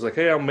universe. I was like,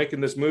 hey, I'm making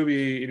this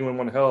movie. Anyone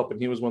want to help?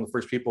 And he was one of the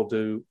first people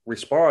to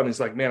respond. He's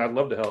like, man, I'd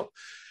love to help.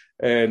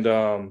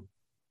 And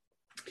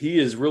he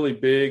is really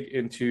big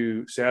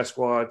into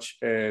Sasquatch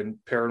and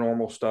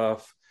paranormal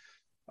stuff.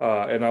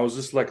 And I was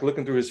just like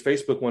looking through his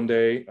Facebook one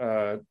day,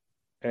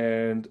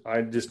 and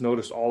I just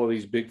noticed all of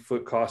these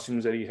Bigfoot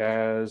costumes that he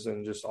has,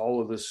 and just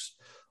all this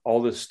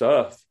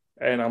stuff.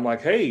 And I'm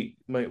like, hey,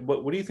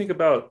 what do you think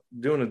about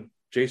doing a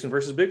Jason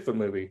versus Bigfoot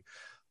movie?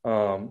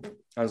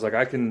 I was like,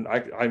 I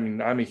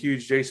mean, I'm a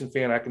huge Jason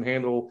fan. I can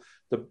handle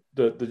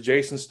the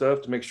Jason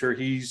stuff to make sure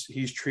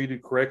he's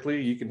treated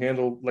correctly. You can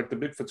handle like the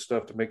Bigfoot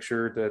stuff to make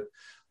sure that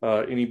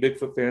any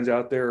Bigfoot fans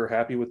out there are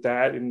happy with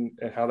that and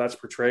how that's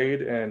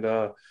portrayed,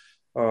 and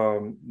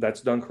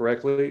that's done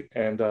correctly.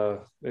 And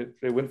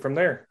it went from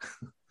there.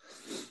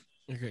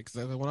 Okay, because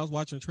when I was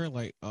watching the trailer,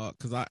 like,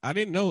 because I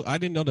didn't know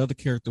the other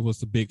character was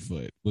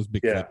Bigfoot.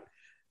 Yeah.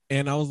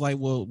 And I was like,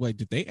 well, wait,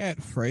 did they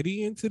add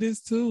Freddy into this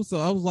too? So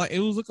I was like, it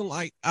was looking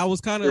like, I was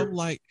kind of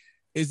like,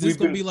 is this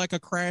going to be like a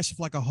crash of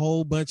like a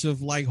whole bunch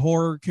of like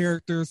horror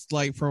characters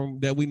like from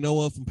that we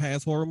know of from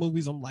past horror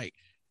movies? I'm like,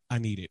 I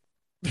need it.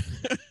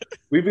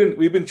 We've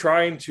been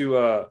trying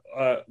to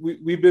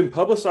we've been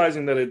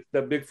publicizing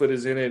that Bigfoot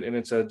is in it, and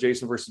it's a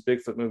Jason versus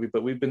Bigfoot movie,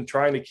 but we've been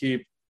trying to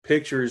keep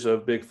pictures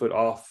of Bigfoot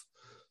off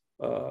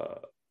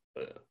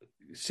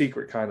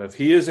secret, kind of.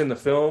 He is in the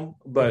film,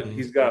 but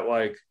he's got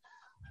like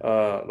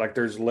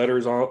there's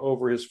letters all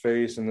over his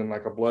face and then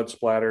like a blood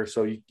splatter,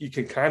 so you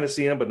can kind of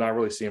see him but not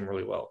really see him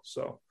really well.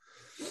 So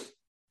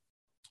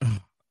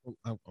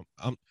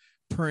I'm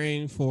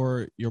praying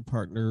for your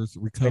partner's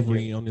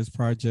recovery on this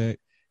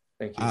project.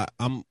 Thank you.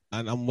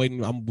 I'm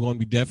waiting. I'm going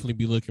to definitely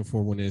be looking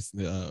for when this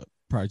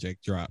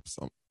project drops,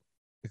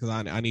 because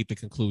I need the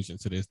conclusion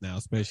to this now,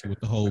 especially with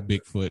the whole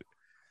Bigfoot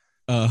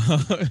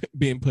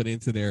being put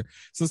into there.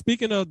 So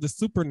speaking of the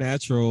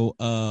supernatural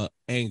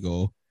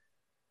angle,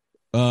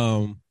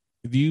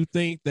 do you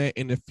think that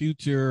in the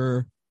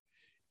future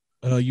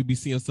you'll be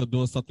seeing us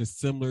doing something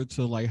similar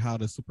to like how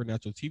the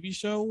Supernatural TV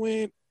show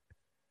went?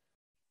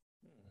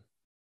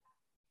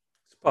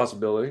 It's a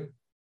possibility.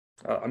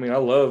 I mean, I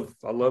love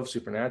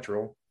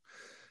Supernatural,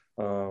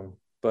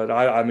 but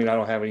I mean, I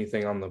don't have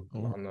anything on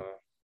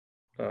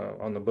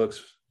the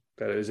books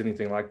that is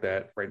anything like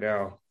that right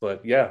now.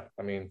 But yeah,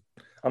 I mean,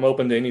 I'm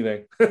open to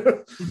anything.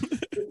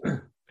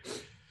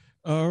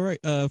 All right,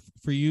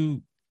 for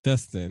you,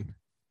 Dustin.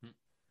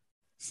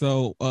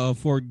 So,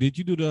 did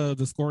you do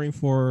the scoring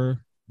for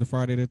the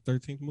Friday the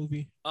 13th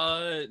movie?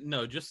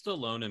 No, just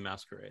Alone in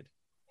Masquerade.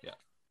 Yeah.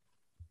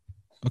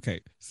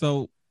 Okay,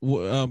 so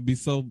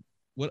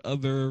what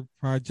other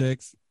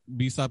projects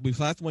besides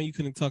the one you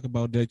couldn't talk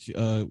about that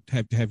you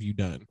have you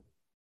done?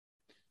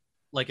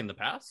 Like in the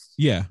past?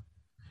 Yeah.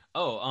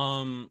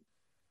 Oh,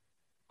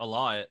 a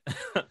lot.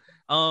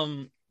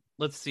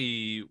 Let's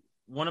see.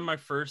 One of my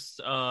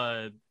first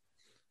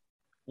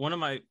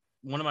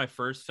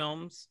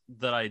films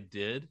that I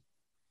did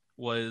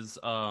was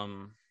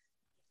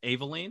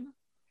Aveline,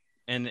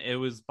 and it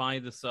was by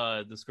this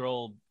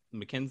girl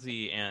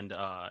Mackenzie and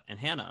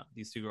Hannah,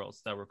 these two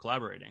girls that were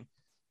collaborating.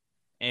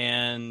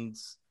 And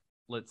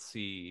let's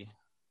see,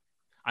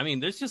 I mean,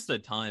 there's just a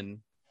ton.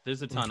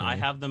 There's a ton. Okay. I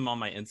have them on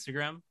my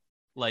Instagram,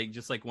 like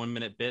just like 1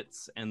 minute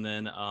bits, and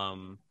then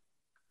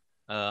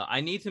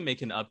I need to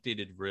make an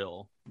updated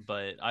reel,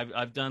 but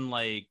I've done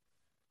like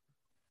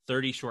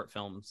 30 short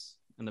films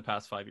in the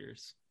past 5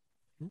 years.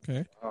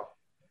 Okay.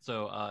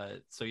 So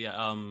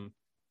yeah,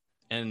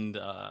 and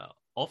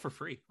all for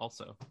free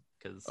also,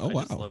 because I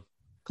just love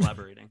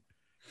collaborating.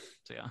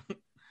 So yeah.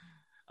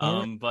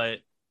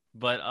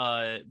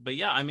 But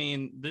yeah, I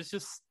mean,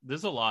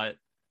 there's a lot.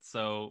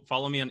 So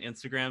follow me on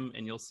Instagram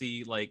and you'll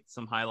see like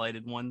some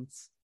highlighted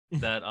ones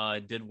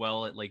that did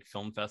well at like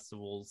film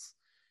festivals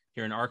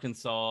here in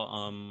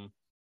Arkansas.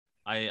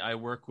 I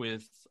work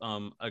with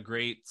a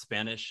great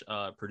Spanish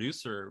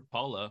producer,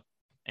 Paula,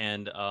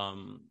 and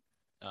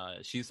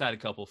she's had a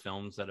couple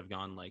films that have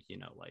gone like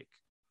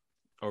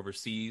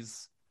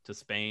overseas to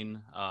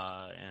Spain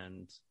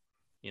and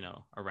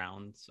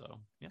around. So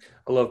yeah,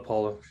 I love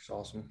Paula. She's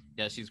awesome.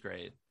 Yeah, she's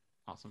great.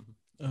 Awesome.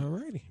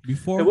 Alrighty. Hey,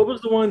 what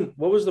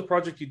was the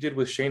project you did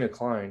with Shayna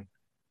Klein?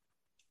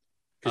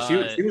 Because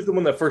she was the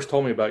one that first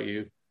told me about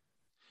you.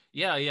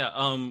 Yeah.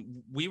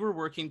 We were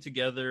working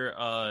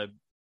together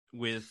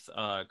with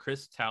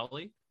Chris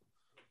Towley,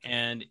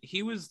 and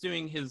he was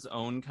doing his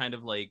own kind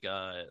of like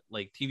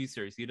TV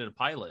series. He did a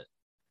pilot,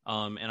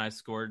 and I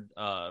scored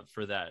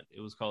for that.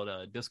 It was called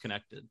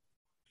Disconnected.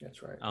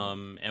 That's right.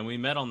 And we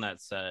met on that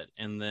set,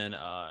 and then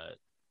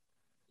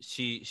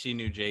she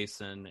knew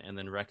Jason, and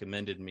then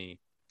recommended me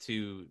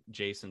to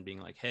Jason, being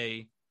like,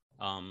 "Hey,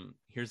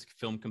 here's a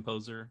film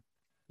composer,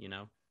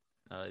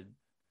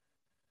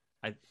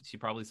 she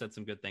probably said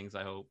some good things.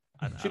 I hope.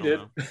 She did.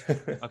 Know.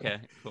 Okay,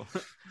 cool.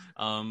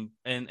 And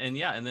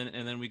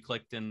then we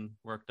clicked and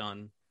worked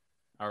on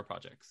our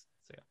projects.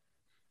 So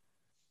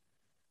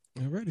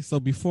yeah. Alrighty. So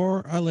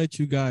before I let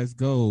you guys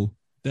go,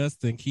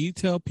 Dustin, can you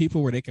tell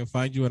people where they can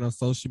find you on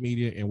social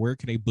media and where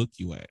can they book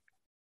you at?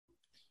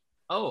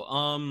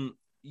 You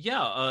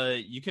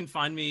can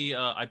find me.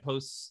 I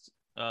post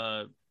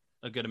a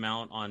good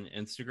amount on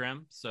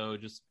Instagram. So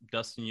just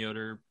Dustin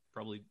Yoder,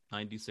 probably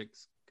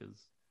 96 because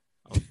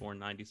I was born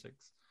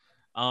 96.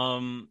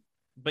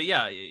 But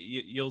yeah,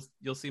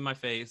 you'll see my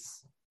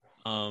face.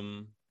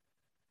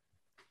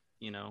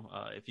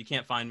 If you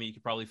can't find me, you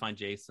could probably find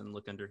Jason.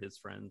 Look under his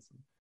friends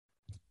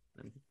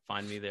and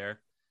find me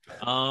there.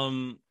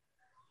 I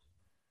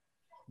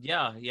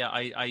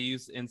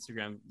use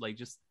Instagram. Like,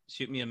 just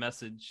shoot me a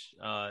message,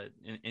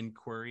 an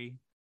inquiry.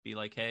 Be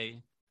like,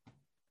 hey,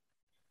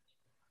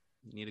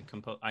 I need a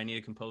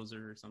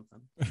composer or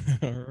something.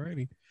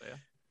 Alrighty. So, yeah.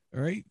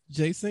 All right,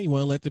 Jason, you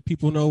want to let the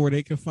people know where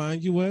they can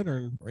find you at,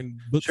 or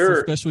book Sure.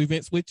 some special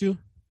events with you?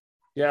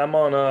 Yeah, I'm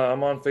on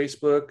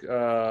Facebook.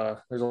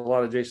 There's a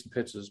lot of Jason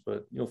Pitts,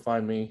 but you'll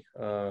find me.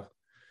 I'm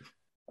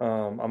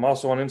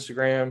also on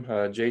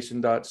Instagram,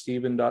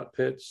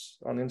 jason.steven.pitts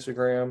on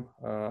Instagram.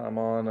 I'm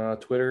on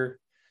Twitter.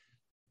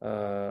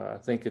 I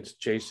think it's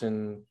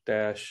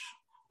Jason-Pitts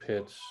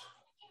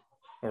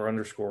or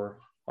underscore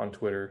on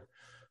Twitter.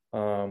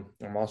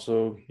 I'm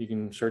also, you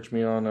can search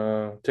me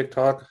on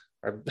TikTok.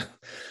 I've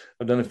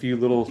done a few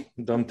little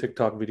dumb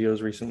TikTok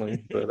videos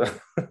recently,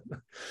 but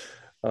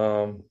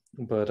I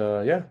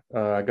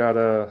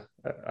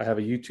have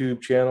a YouTube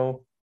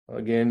channel.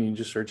 Again, you can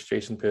just search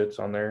Jason Pitts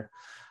on there.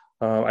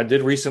 I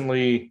did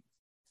recently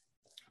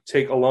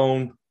take a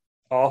loan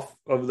off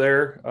of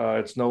there.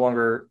 It's no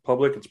longer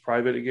public; it's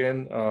private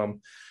again.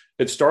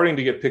 It's starting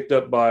to get picked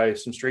up by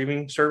some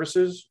streaming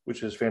services,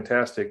 which is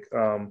fantastic.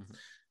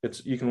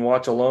 You can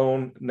watch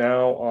Alone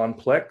now on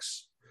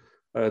Plex.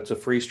 It's a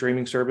free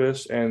streaming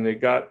service, and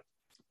it got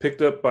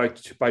picked up by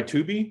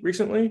Tubi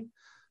recently.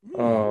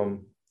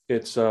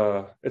 It's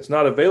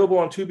not available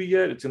on Tubi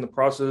yet. It's in the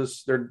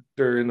process.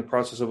 They're in the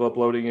process of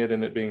uploading it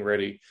and it being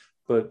ready.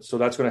 But so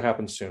that's going to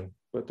happen soon.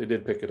 But they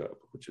did pick it up,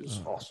 which is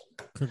awesome.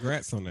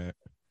 Congrats on that.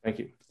 Thank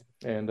you.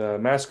 And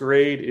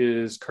Masquerade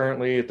is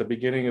currently at the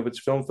beginning of its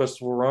film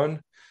festival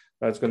run.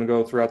 It's going to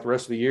go throughout the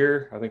rest of the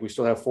year. I think we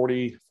still have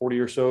 40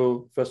 or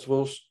so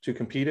festivals to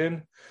compete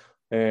in.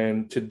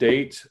 And to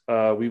date,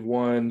 we've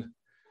won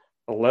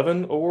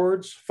 11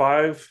 awards,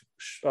 5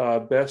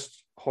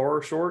 best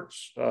horror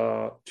shorts,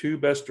 2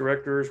 best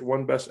directors,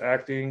 1 best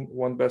acting,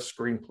 1 best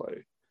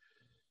screenplay.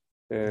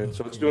 And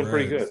so it's doing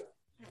pretty good.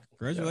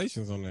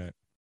 Congratulations on that.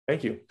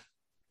 Thank you.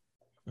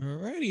 All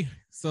righty.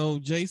 So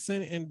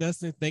Jason and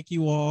Dustin, thank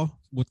you all.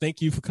 Well,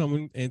 thank you for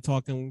coming and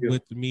talking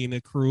with me and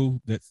the crew.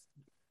 That's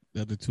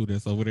the other 2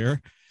 that's over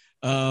there.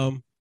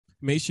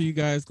 Make sure you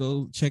guys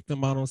go check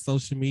them out on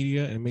social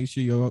media, and make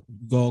sure you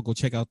go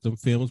check out them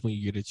films when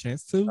you get a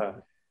chance to.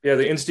 The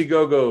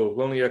Indiegogo,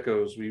 Lonely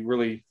Echoes. We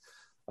really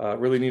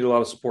need a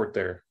lot of support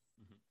there.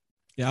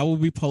 Yeah, I will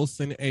be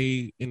posting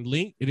a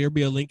link. There'll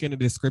be a link in the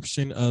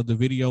description of the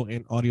video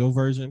and audio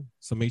version.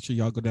 So make sure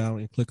y'all go down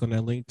and click on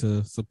that link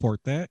to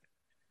support that.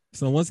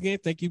 So once again,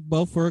 thank you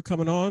both for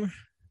coming on.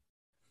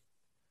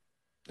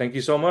 Thank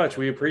you so much.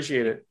 We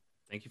appreciate it.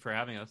 Thank you for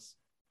having us.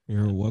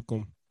 You're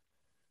welcome.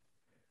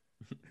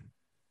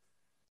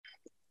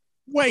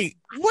 Wait,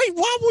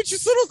 why would you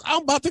sit us?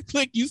 I'm about to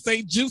click. You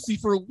say juicy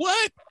for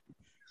what?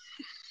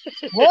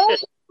 What?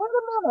 Wait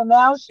a minute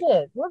now.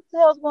 Shit. What the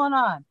hell's going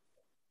on?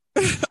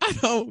 I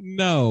don't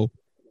know.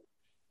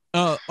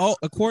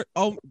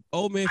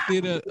 Old Man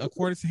Theater,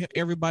 according to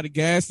everybody,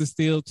 gas is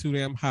still too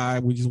damn high.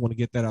 We just want to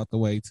get that out the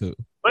way too.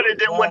 But it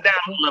then went down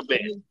a little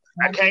bit.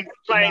 I can't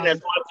complain as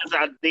much as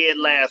I did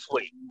last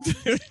week.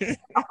 I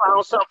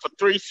found something for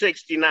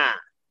 $3.69.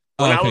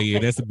 Okay,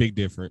 that's a big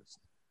difference.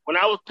 When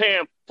I was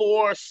paying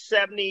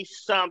 $4.70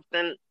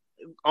 something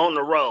on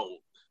the road.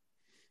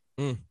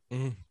 So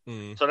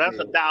that's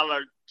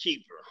 $1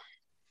 cheaper.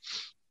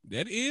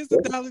 That is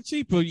 $1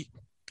 cheaper.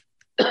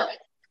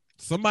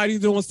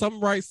 Somebody's doing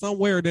something right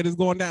somewhere that is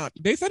going down.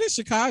 They said in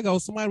Chicago,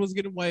 somebody was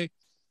getting away.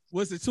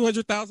 Was it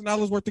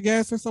 $200,000 worth of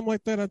gas or something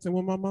like that? I think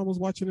when my mom was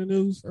watching the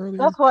news earlier.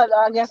 That's what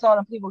I guess all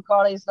the people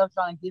call their stuff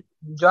trying to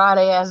drive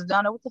their asses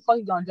down there. What the fuck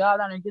you gonna drive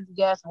down there and get the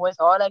gas and waste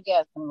all that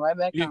gas coming right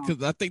back home?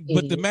 Because I think,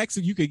 but the max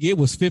you could get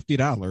was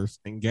 $50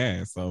 in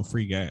gas, so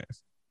free gas.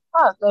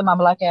 I'll stay my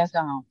black ass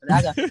down home, but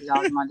I got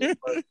 $50 in my day.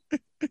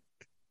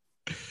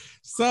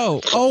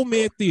 So, Old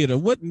Man Theater,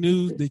 what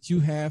news did you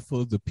have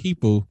for the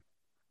people?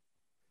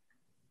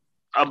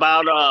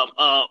 About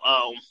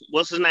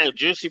what's his name?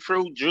 Juicy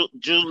Fruit,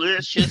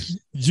 Julicious,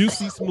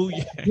 Juicy Smooth,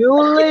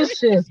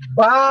 Julicious.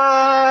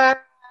 Bye,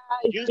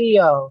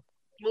 Theo.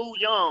 Smooth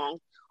Young.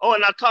 Oh,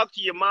 and I talked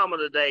to your mama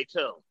today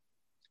too.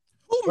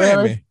 Who,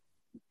 really? Man?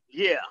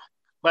 Yeah,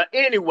 but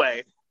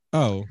anyway.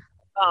 Oh.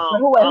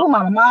 Who,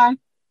 mama? Mine.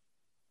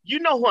 You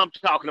know who I'm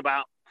talking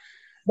about.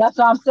 That's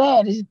what I'm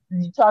saying.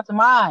 You talk to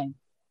mine.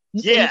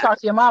 You said you talk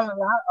to your mama.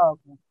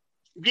 Okay.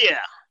 Yeah.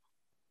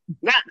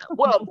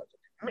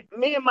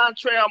 Me and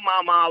Montreal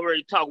mama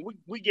already talked.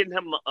 We getting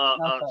him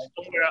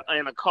somewhere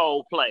in a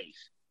cold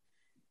place.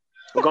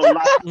 We're gonna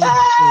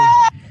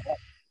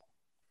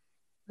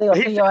They'll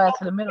see your ass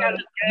in the middle of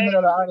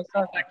the artist.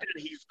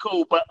 He's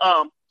cool, but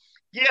I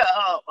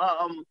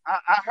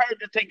heard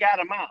that they got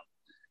him out.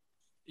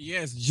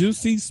 Yes,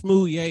 Juicy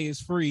Smouye is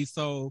free.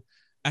 So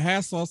I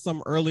had saw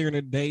some earlier in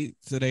the day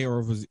today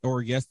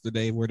or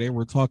yesterday where they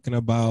were talking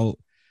about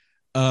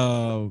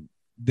uh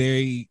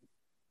they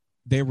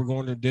they were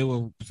going to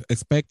do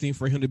expecting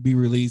for him to be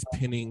released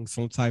pending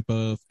some type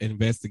of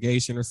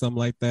investigation or something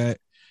like that.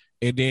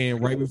 And then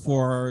right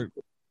before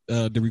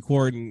the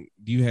recording,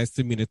 you had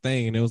sent me the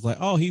thing, and it was like,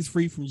 oh, he's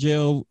free from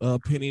jail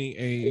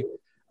pending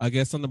I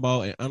guess something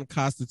about an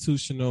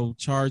unconstitutional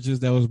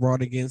charges that was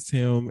brought against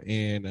him,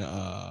 and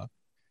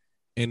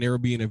there will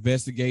be an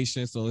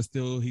investigation. So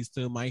he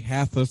still might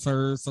have to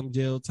serve some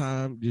jail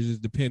time. It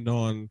just depend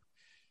on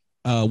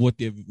what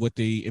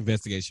the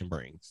investigation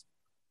brings.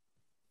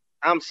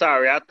 I'm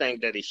sorry. I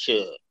think that he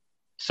should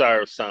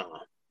serve some,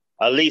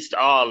 at least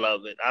all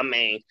of it. I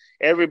mean,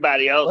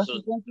 everybody else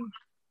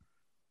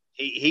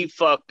he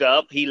fucked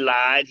up. He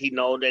lied. He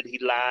know that he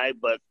lied,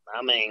 but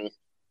I mean,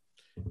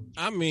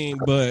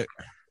 but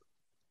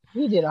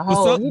he did a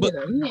whole.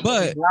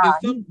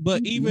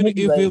 But even if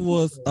it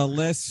was a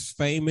less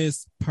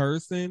famous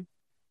person,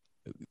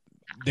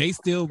 a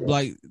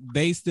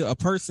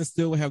person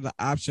still would have the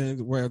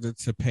option whether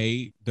to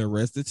pay the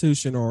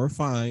restitution or a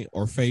fine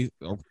or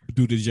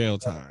do the jail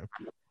time.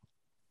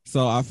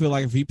 So I feel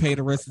like if he paid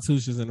the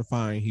restitutions and the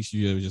fine, he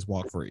should just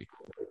walk free.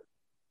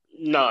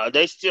 No,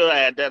 they still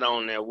had that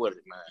on there with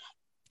it, man.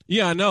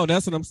 Yeah, I know.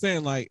 That's what I'm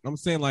saying.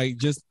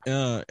 Just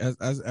as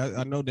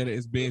I know that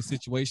it's been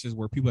situations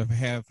where people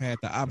have had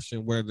the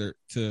option whether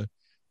to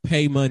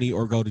pay money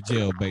or go to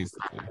jail,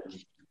 basically.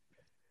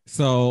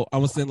 So I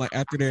was saying, like,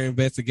 after their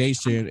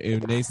investigation,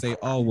 and they say,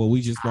 "Oh, well,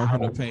 we just want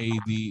him to pay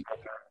the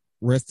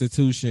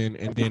restitution,"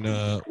 and then,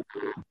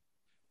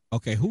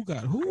 okay, who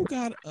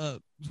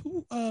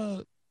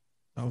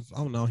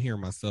I'm not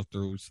hearing myself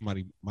through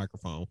somebody's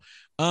microphone.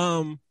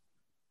 Okay.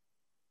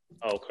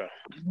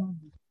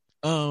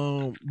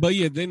 But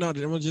yeah, they know.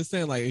 I'm just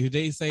saying, like, if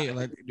they say,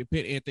 like, at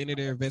the end of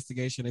their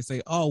investigation, they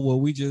say, "Oh, well,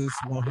 we just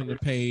want him to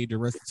pay the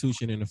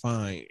restitution and the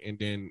fine," and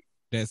then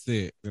that's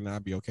it. Then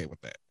I'd be okay with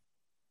that.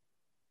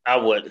 I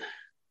wouldn't.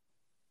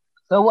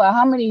 So what?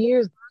 How many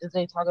years is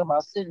they talking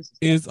about sentences?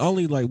 It's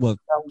only like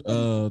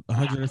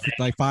 150,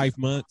 like 5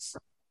 months.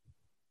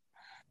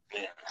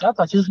 I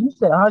thought you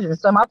said 100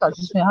 something. I thought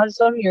you spent 100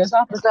 some years.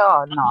 I said,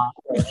 oh no,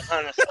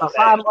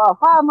 5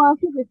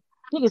 months.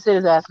 He can sit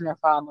his ass in there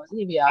 5 months.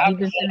 He be out. He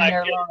been sitting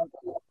there long.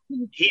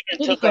 He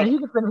can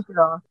finish it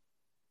off.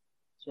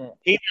 Shit.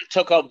 He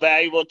took up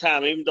valuable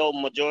time, even though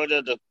majority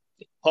of the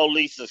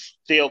police is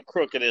still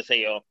crooked as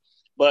hell.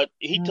 But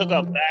he took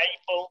up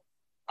valuable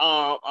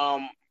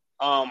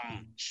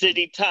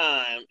city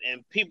time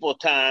and people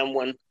time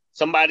when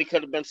somebody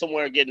could have been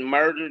somewhere getting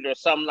murdered or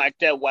something like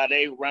that while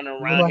they running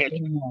around here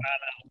trying to find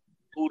out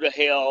who the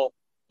hell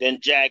then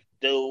Jack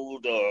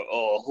dude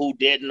or who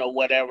didn't or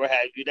whatever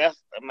have you. That's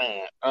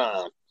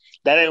that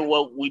ain't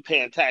what we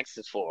paying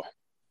taxes for.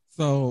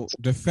 So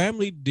the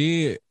family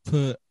did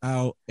put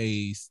out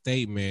a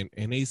statement,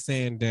 and they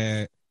saying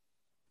that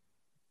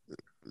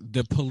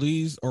the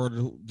police or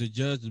the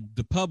judge,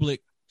 the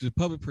public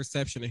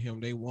perception of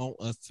him, they want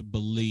us to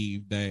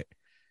believe that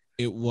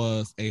it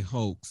was a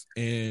hoax.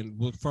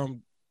 And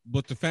from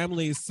what the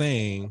family is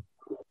saying,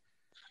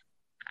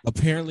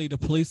 apparently the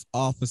police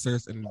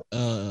officers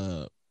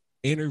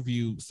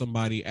interviewed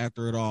somebody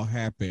after it all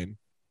happened,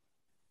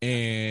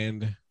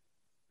 and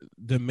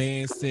the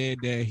man said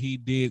that he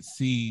did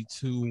see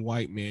 2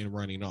 white men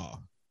running off.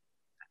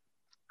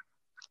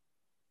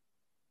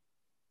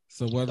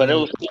 So but it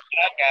was 2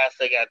 black guys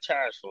they got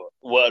charged for.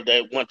 Well,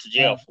 they went to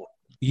jail for.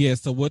 Yeah,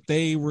 so what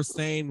they were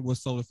saying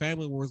was, so the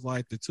family was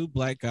like the 2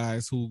 black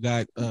guys who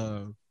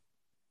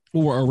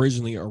were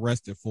originally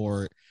arrested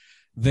for it.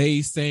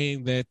 They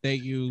saying that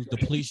the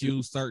police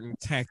used certain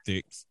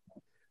tactics,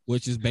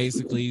 which is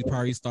basically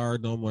party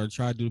stardom or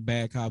try to do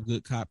bad cop,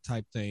 good cop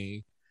type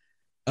thing,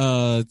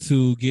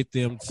 to get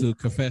them to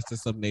confess to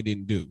something they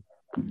didn't do.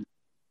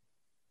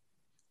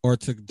 Or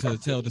to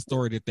tell the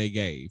story that they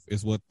gave,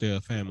 is what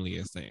the family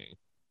is saying.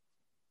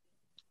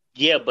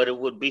 Yeah, but it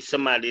would be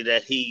somebody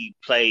that he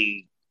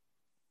played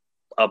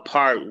a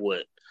part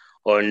with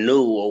or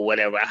knew or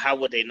whatever. How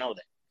would they know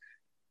that?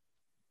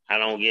 I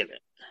don't get it.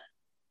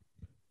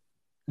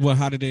 Well,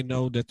 how did they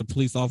know that the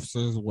police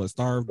officers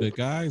starved the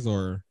guys,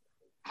 or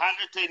how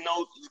did they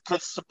know?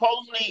 Because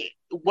supposedly,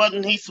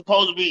 wasn't he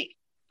supposed to be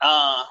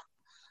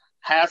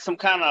have some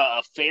kind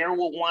of affair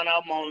with one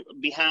of them on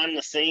behind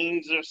the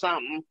scenes or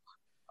something?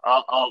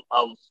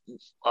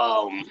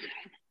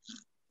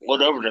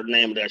 Whatever the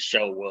name of that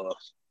show was.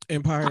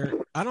 Empire.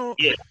 I don't.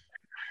 Yeah.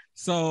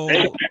 So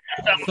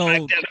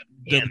like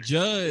the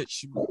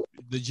judge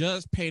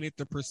painted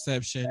the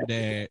perception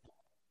that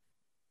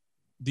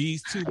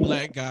these 2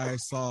 black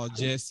guys saw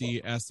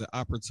Jesse as an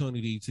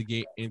opportunity to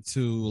get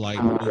into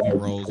like movie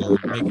roles or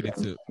make it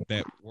into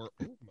that world.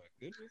 Oh my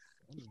goodness,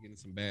 I'm just getting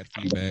some bad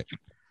feedback.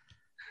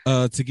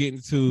 To get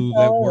into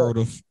that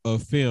world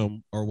of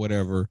film or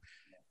whatever,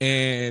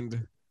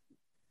 and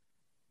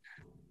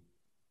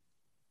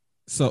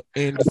So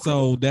that's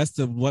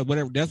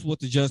what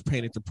the judge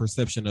painted the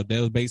perception of.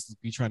 They was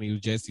basically trying to use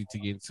Jesse to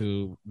get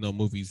into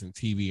movies and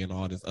TV and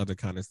all this other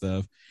kind of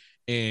stuff.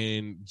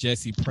 And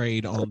Jesse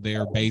preyed on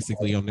their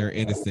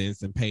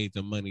innocence and paid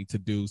them money to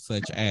do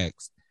such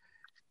acts.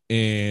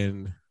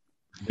 And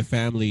the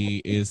family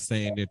is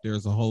saying that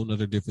there's a whole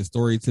nother different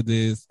story to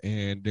this,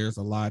 and there's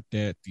a lot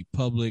that the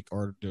public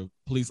or the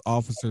police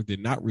officer did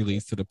not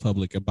release to the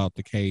public about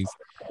the case.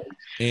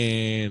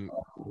 And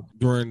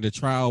during the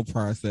trial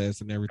process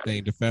and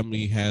everything, the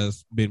family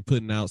has been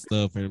putting out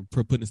stuff and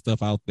putting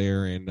stuff out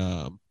there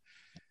and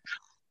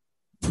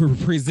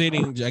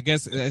presenting, I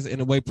guess, in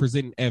a way,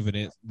 presenting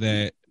evidence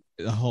that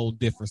a whole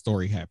different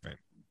story happened.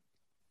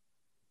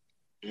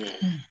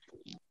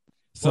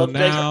 So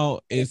now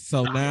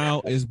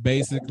it's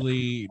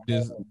basically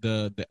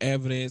the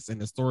evidence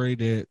and the story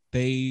that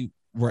they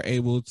were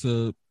able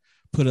to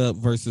put up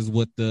versus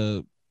what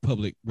the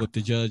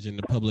judge and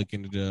the public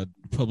and the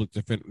public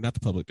defender, not the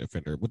public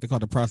defender, what they call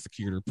the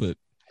prosecutor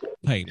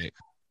painted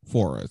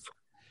for us.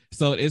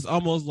 So it's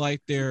almost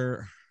like they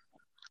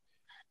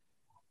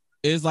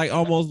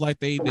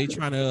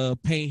trying to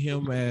paint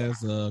him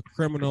as a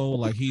criminal,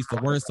 like he's the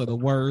worst of the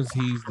worst.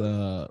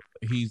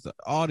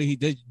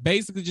 They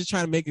basically just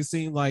trying to make it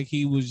seem like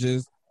he was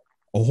just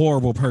a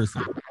horrible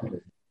person,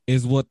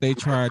 is what they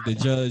tried, the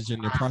judge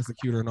and the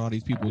prosecutor and all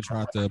these people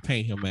tried to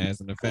paint him as.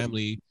 And the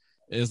family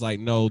is like,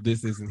 no,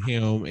 this isn't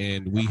him,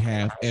 and we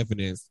have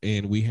evidence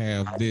and we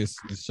have this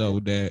to show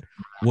that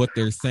what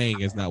they're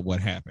saying is not what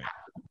happened.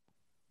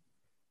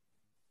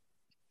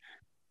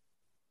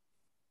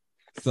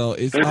 So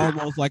it's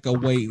almost like a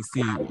wait and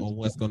see on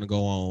what's going to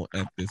go on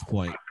at this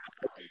point.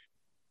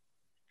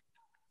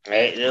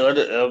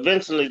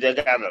 Eventually, they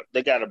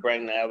gotta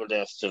bring the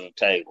evidence to the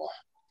table.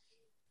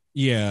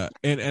 Yeah,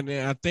 and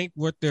I think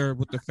what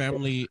the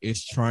family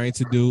is trying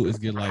to do is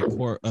get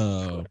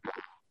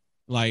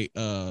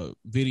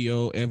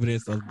video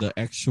evidence of the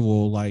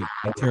actual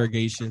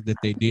interrogations that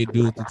they did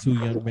do with the two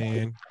young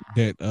men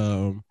that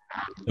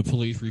the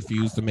police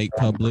refused to make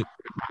public.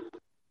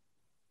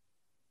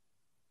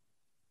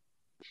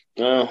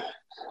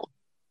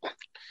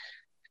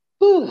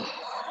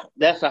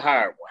 That's a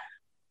hard one.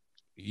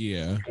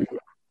 Yeah.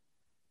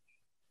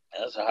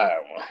 That's a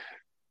hard one.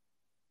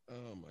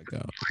 Oh my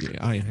God. Yeah,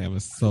 I am having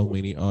so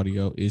many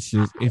audio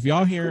issues. If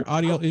y'all hearing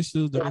audio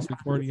issues during this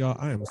recording, y'all,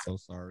 I am so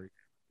sorry.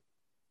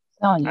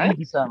 Sound like you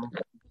eating something.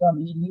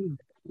 Something eating you.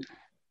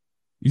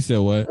 You said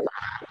what? Sound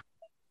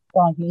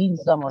like you eating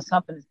something or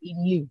something is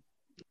eating you.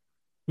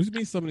 What do you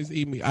mean somebody's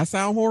eating me? I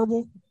sound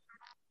horrible?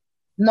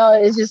 No,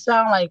 it just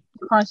sound like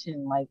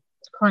crunching, like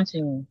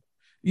crunching.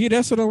 Yeah,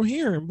 that's what I'm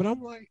hearing. But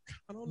I'm like,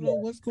 I don't know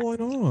what's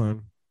going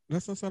on.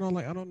 That's what I'm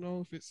like, I don't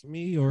know if it's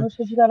me or. That's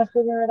what you gotta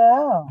figure it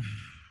out.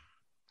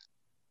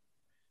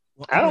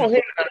 Well, I don't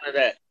hear none of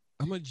that.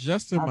 I'm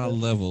adjusting my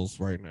levels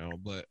right now,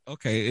 but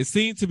okay, it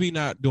seems to be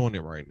not doing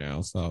it right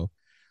now. So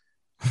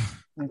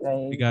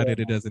we got it.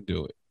 It doesn't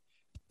do it.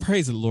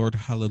 Praise the Lord.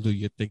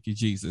 Hallelujah. Thank you,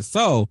 Jesus.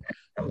 So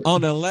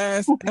on the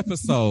last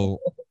episode,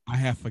 I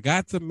have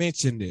forgot to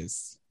mention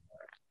this.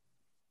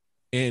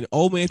 And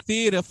Old Man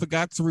Theater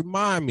forgot to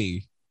remind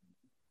me.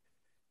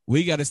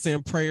 We got to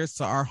send prayers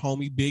to our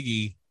homie Big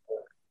E.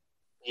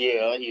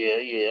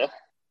 Yeah.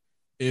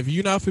 If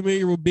you're not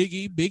familiar with Big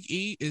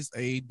E is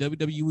a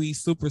WWE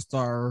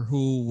superstar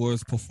who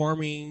was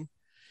performing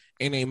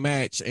in a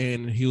match,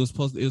 and it was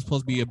supposed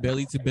to be a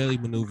belly to belly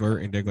maneuver,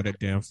 and there go that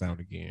damn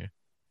sound again.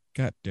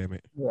 God damn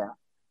it. Yeah.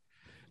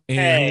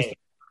 And he was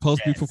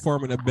supposed to be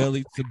performing a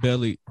belly to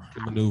belly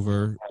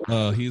maneuver.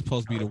 He's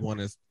supposed to be the one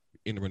that's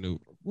in the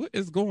maneuver. What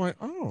is going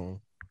on?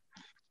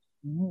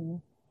 Mm-hmm.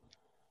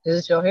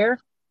 Is it your hair?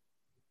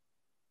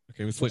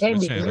 Okay, we're switching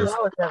the channels.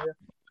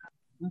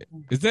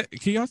 Is that?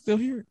 Can y'all still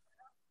hear it?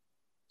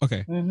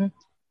 Okay. Mm-hmm.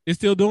 It's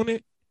still doing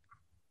it?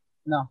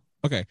 No.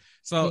 Okay.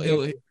 So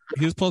he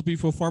was supposed to be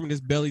performing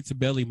this belly to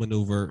belly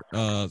maneuver.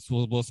 So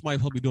somebody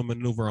supposed to be doing a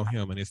maneuver on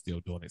him, and it's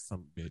still doing it.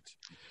 Some bitch.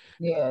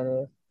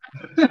 Yeah,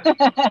 it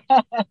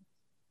is.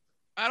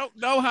 I don't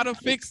know how to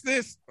fix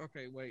this.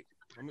 Okay, wait.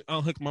 Let me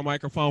unhook my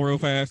microphone real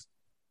fast.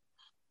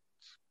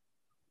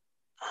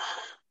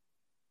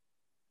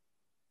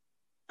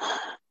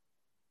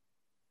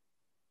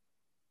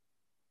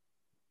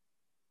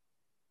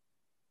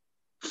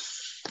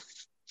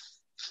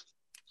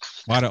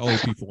 Why the old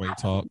people ain't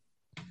talk?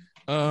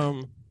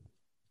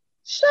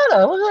 Shut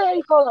up. What the hell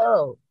you call it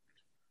old?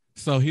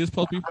 So he was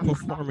supposed to be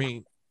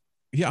performing.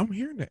 Yeah, I'm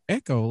hearing the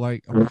echo.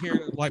 Like I'm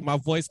hearing like my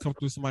voice come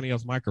through somebody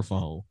else's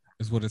microphone.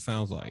 Is what it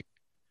sounds like.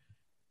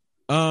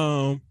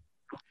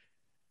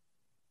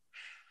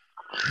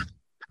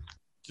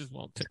 Just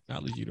want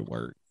technology to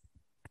work.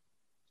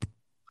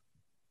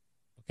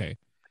 Okay.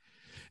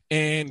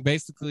 And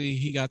basically,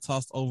 he got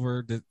tossed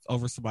over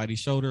somebody's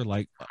shoulder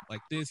like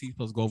this. He's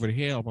supposed to go over the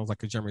head, almost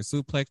like a German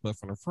suplex, but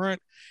from the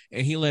front.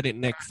 And he let it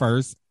neck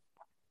first,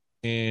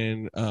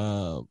 and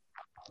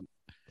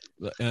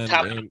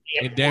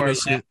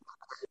damaged it.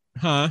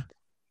 Huh?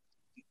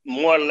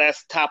 More or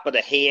less top of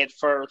the head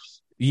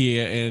first.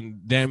 Yeah,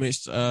 and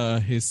damaged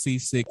his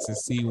C6 and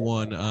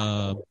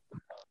C1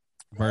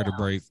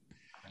 vertebrae.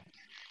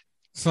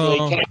 So he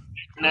So can't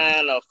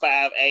 9 or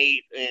 5'8"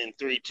 and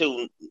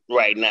 3'2"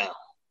 right now.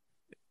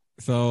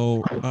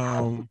 So,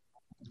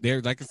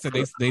 there, like I said,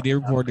 they did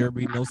report there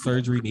be no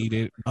surgery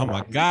needed. Oh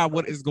my God,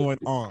 what is going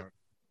on?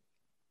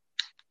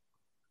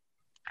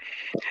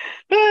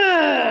 We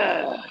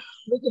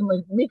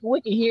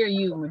can hear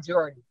you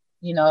majority.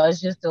 You know, it's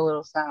just a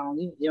little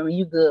sound. You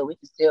good. We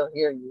can still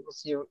hear you. We'll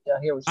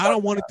hear what I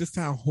don't want it to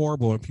sound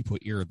horrible in people's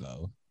ear,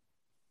 though.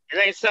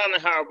 It ain't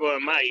sounding horrible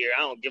in my ear.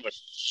 I don't give a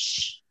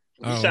shh.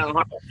 You sound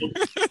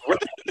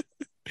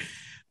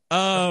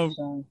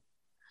horrible.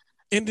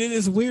 And then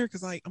it's weird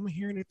because like I'm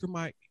hearing it through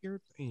my ear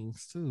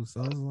things too.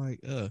 So I was like,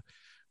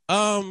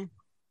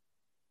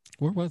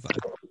 where was I?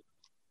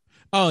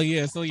 Oh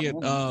yeah, so yeah,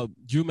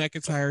 Drew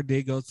McIntyre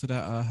did go to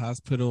the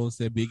hospital and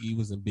said Big E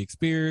was in big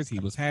spirits. He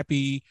was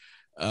happy.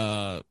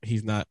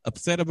 He's not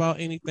upset about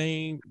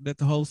anything that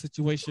the whole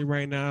situation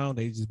right now.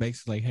 They just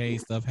basically like, hey,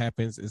 stuff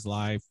happens. It's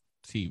live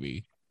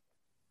TV.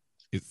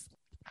 It's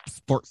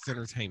sports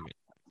entertainment.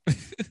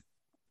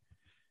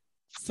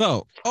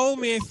 So, Old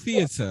Man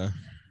Theater.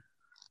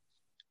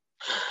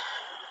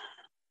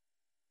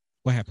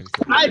 What happened?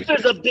 Life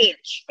is a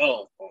bitch.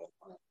 Oh.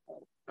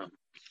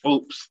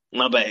 Oops,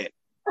 my bad.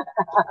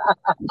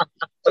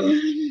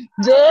 Damn,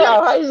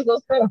 how you gonna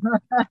say?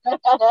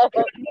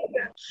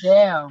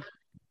 Damn.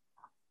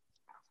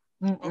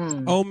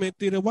 Old Man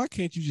Theater, why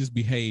can't you just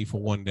behave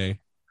for one day?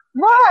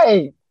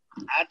 Right.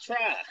 I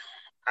try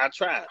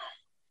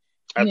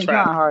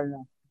hard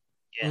enough.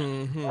 Yeah.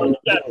 Mm-hmm. You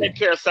gotta take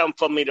care of something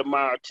for me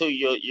tomorrow too.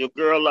 Your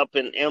girl up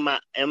in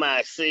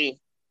MIC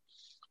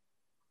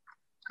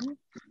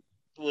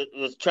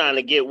was trying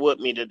to get with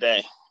me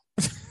today.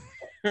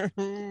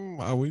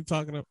 Are we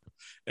talking about?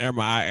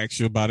 I ask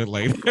you about it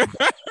later. You know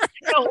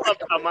what I'm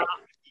talking about.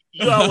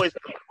 You always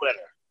be with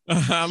her.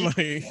 I'm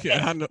like,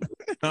 yeah, I know.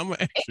 I'm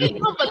actually. He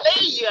don't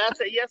believe you. I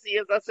said, yes, he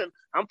is. I said,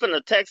 I'm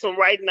finna text him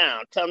right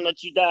now. Tell him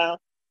that you down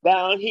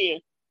here.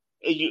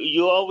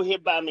 You over here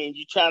by me and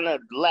you trying to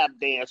lap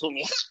dance with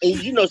me.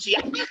 And you know she.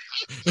 I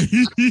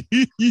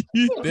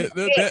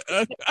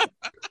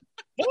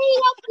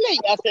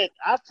said,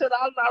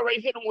 I'm already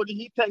hit him with it.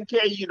 He taking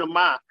care of you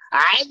tomorrow.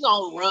 I ain't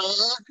gonna run.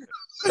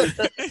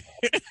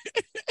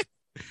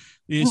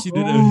 Yeah, she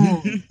did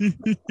a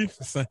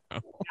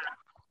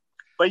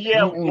But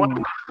yeah,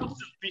 one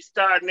be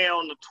starting there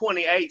on the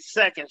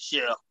 28-second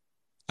shift.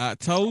 I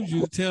told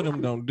you to tell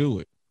them don't do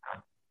it.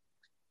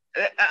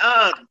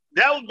 That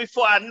was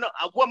before I know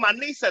what my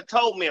niece had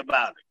told me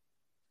about it.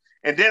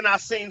 And then I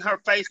seen her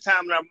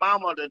FaceTime her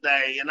mama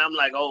today, and I'm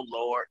like, oh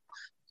Lord.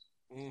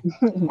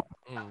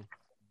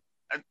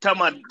 Tell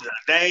my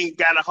they ain't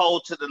got a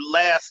hold to the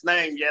last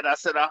name yet. I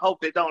said, I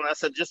hope they don't. I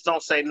said, just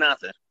don't say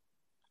nothing.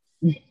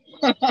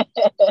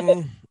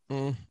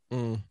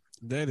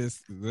 That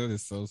is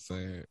so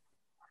sad.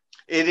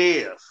 It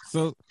is.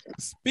 So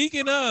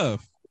speaking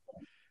of,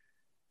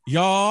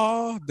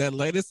 y'all, that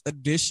latest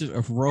edition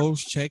of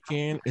Rose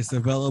Check-In is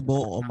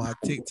available on my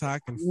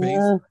TikTok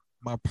and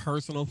my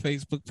personal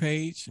Facebook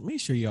page.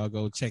 Make sure y'all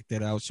go check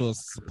that out. Show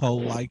us a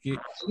poll, like it,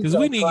 because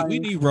we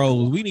need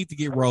Rose. We need to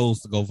get Rose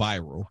to go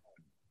viral.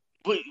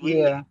 We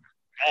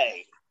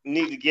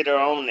need to get her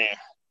on there.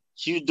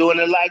 She was doing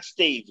it like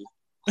Stevie.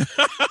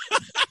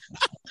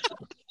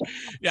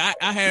 Yeah,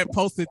 I had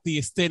posted the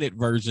extended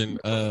version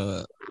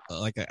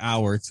like an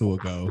hour or two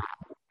ago.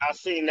 I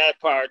seen that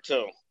part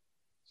too.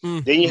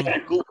 Then you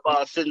had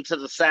Goofball sitting to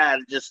the side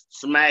just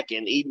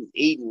smacking,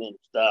 eating and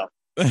stuff.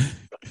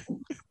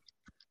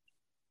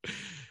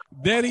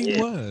 That he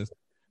was.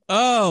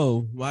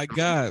 Oh my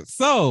God.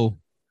 So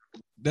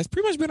that's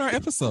pretty much been our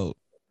episode.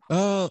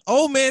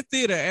 Old Man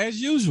Theater,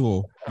 as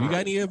usual. You got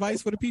any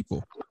advice for the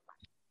people?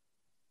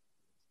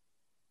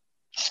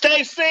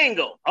 Stay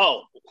single.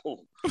 Oh.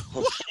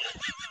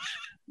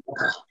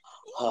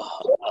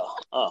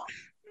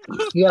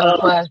 You got a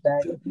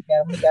flashback. We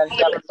got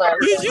a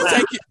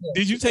flashback.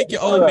 Did you take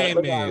your old man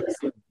meds?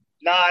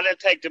 No, I didn't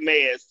take the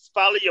meds.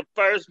 Follow your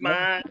first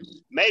mind,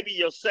 maybe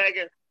your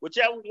second,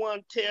 whichever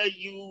one tell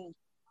you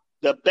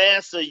the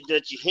best or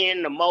that you're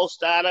hearing the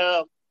most out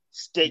of,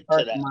 stick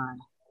to that. Mind.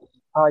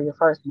 Oh, your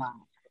first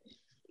mind.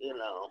 You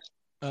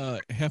know.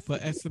 Heifer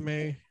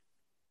SMA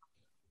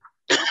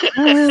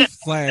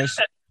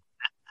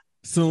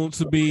 / soon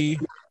to be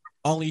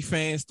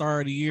OnlyFans Star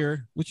of the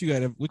Year. What you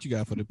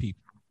got for the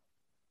people?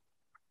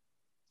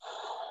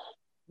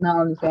 Not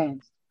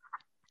OnlyFans.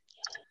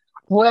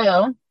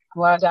 Well,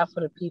 what I got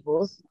for the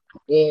peoples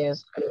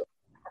is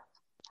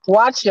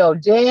watch your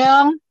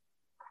damn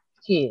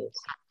kids,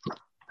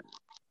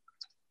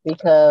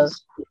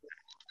 because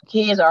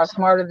kids are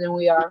smarter than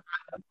we are.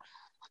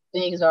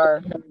 Things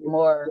are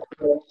more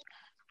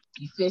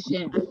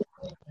efficient.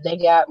 They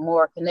got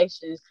more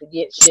connections to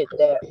get shit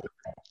that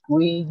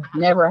we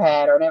never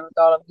had or never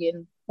thought of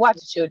getting. Watch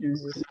the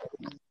children's.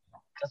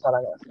 That's all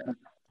I got to say.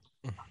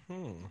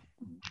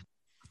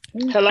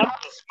 Hell, I'm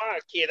a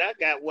smart kid. I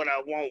got what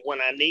I want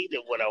when I needed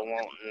what I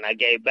want, and I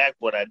gave back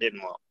what I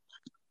didn't want.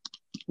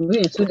 We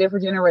in two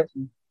different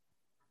generations.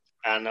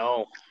 I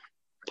know.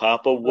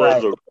 Papa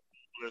was a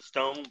Rolling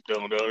Stone.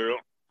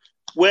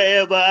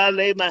 Wherever I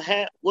lay my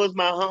hat was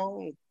my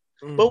home.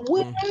 But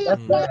what?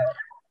 That's bad.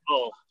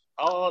 Oh,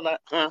 all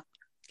that, huh?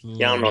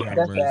 Y'all know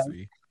That's bad.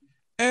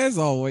 As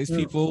always,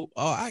 people,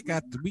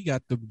 we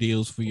got the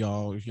deals for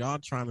y'all. If y'all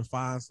trying to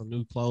find some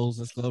new clothes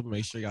and stuff,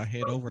 make sure y'all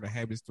head over to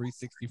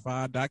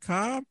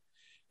habits365.com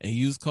and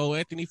use code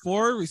Anthony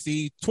Ford.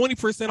 Receive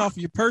 20% off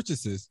your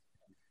purchases.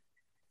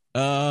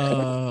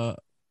 Head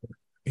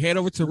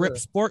over to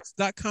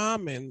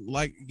repsports.com and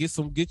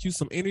get you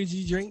some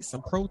energy drinks,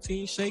 some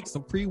protein shakes,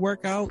 some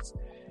pre-workouts.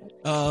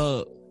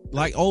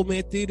 Like old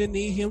man Theater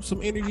need him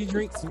some energy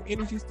drinks, some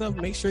energy stuff.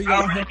 Make sure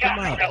y'all help him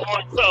out. That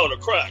one soda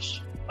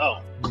crush.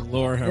 Oh,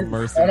 Lord have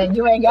mercy. And then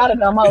you ain't got it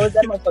no more.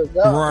 That motherfucker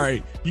go.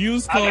 Right.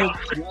 Use code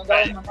You ain't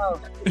got it no more.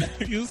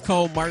 use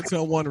code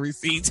Martel1 to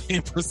receive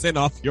 10%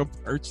 off your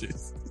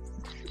purchase.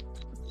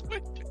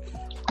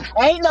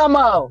 Ain't no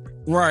more.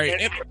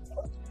 Right.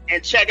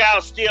 And check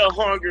out Still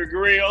Hungry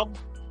Grill.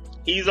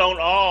 He's on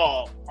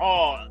all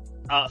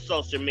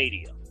social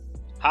media.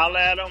 Holla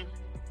at him.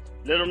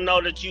 Let them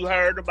know that you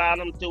heard about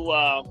him through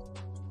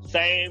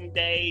Same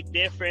Day,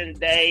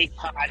 Different Day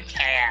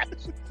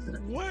podcast.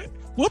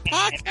 What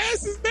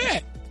podcast is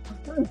that?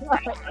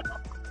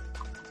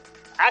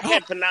 I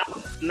can't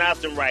pronounce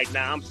them right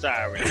now. I'm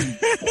sorry.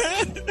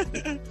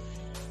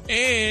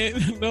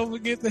 And don't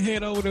forget to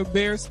head over to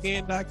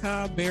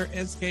bearskin.com,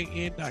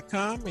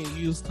 bearskin.com, and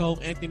use code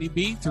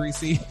AnthonyB to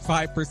receive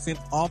 5%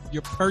 off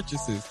your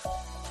purchases.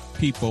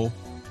 People,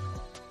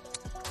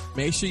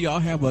 make sure y'all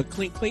have a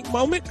clink clink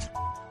moment.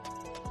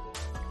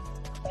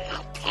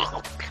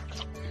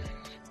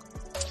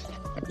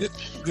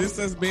 This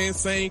has been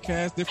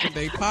Sanecast Different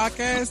Day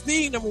Podcast,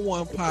 the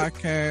 #1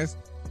 podcast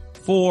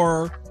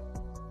for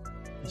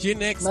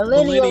Gen X,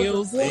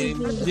 Millennials,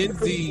 and Gen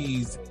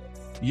Zs.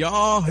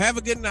 Y'all have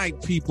a good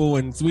night, people,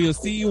 and we'll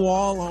see you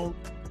all on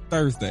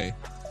Thursday.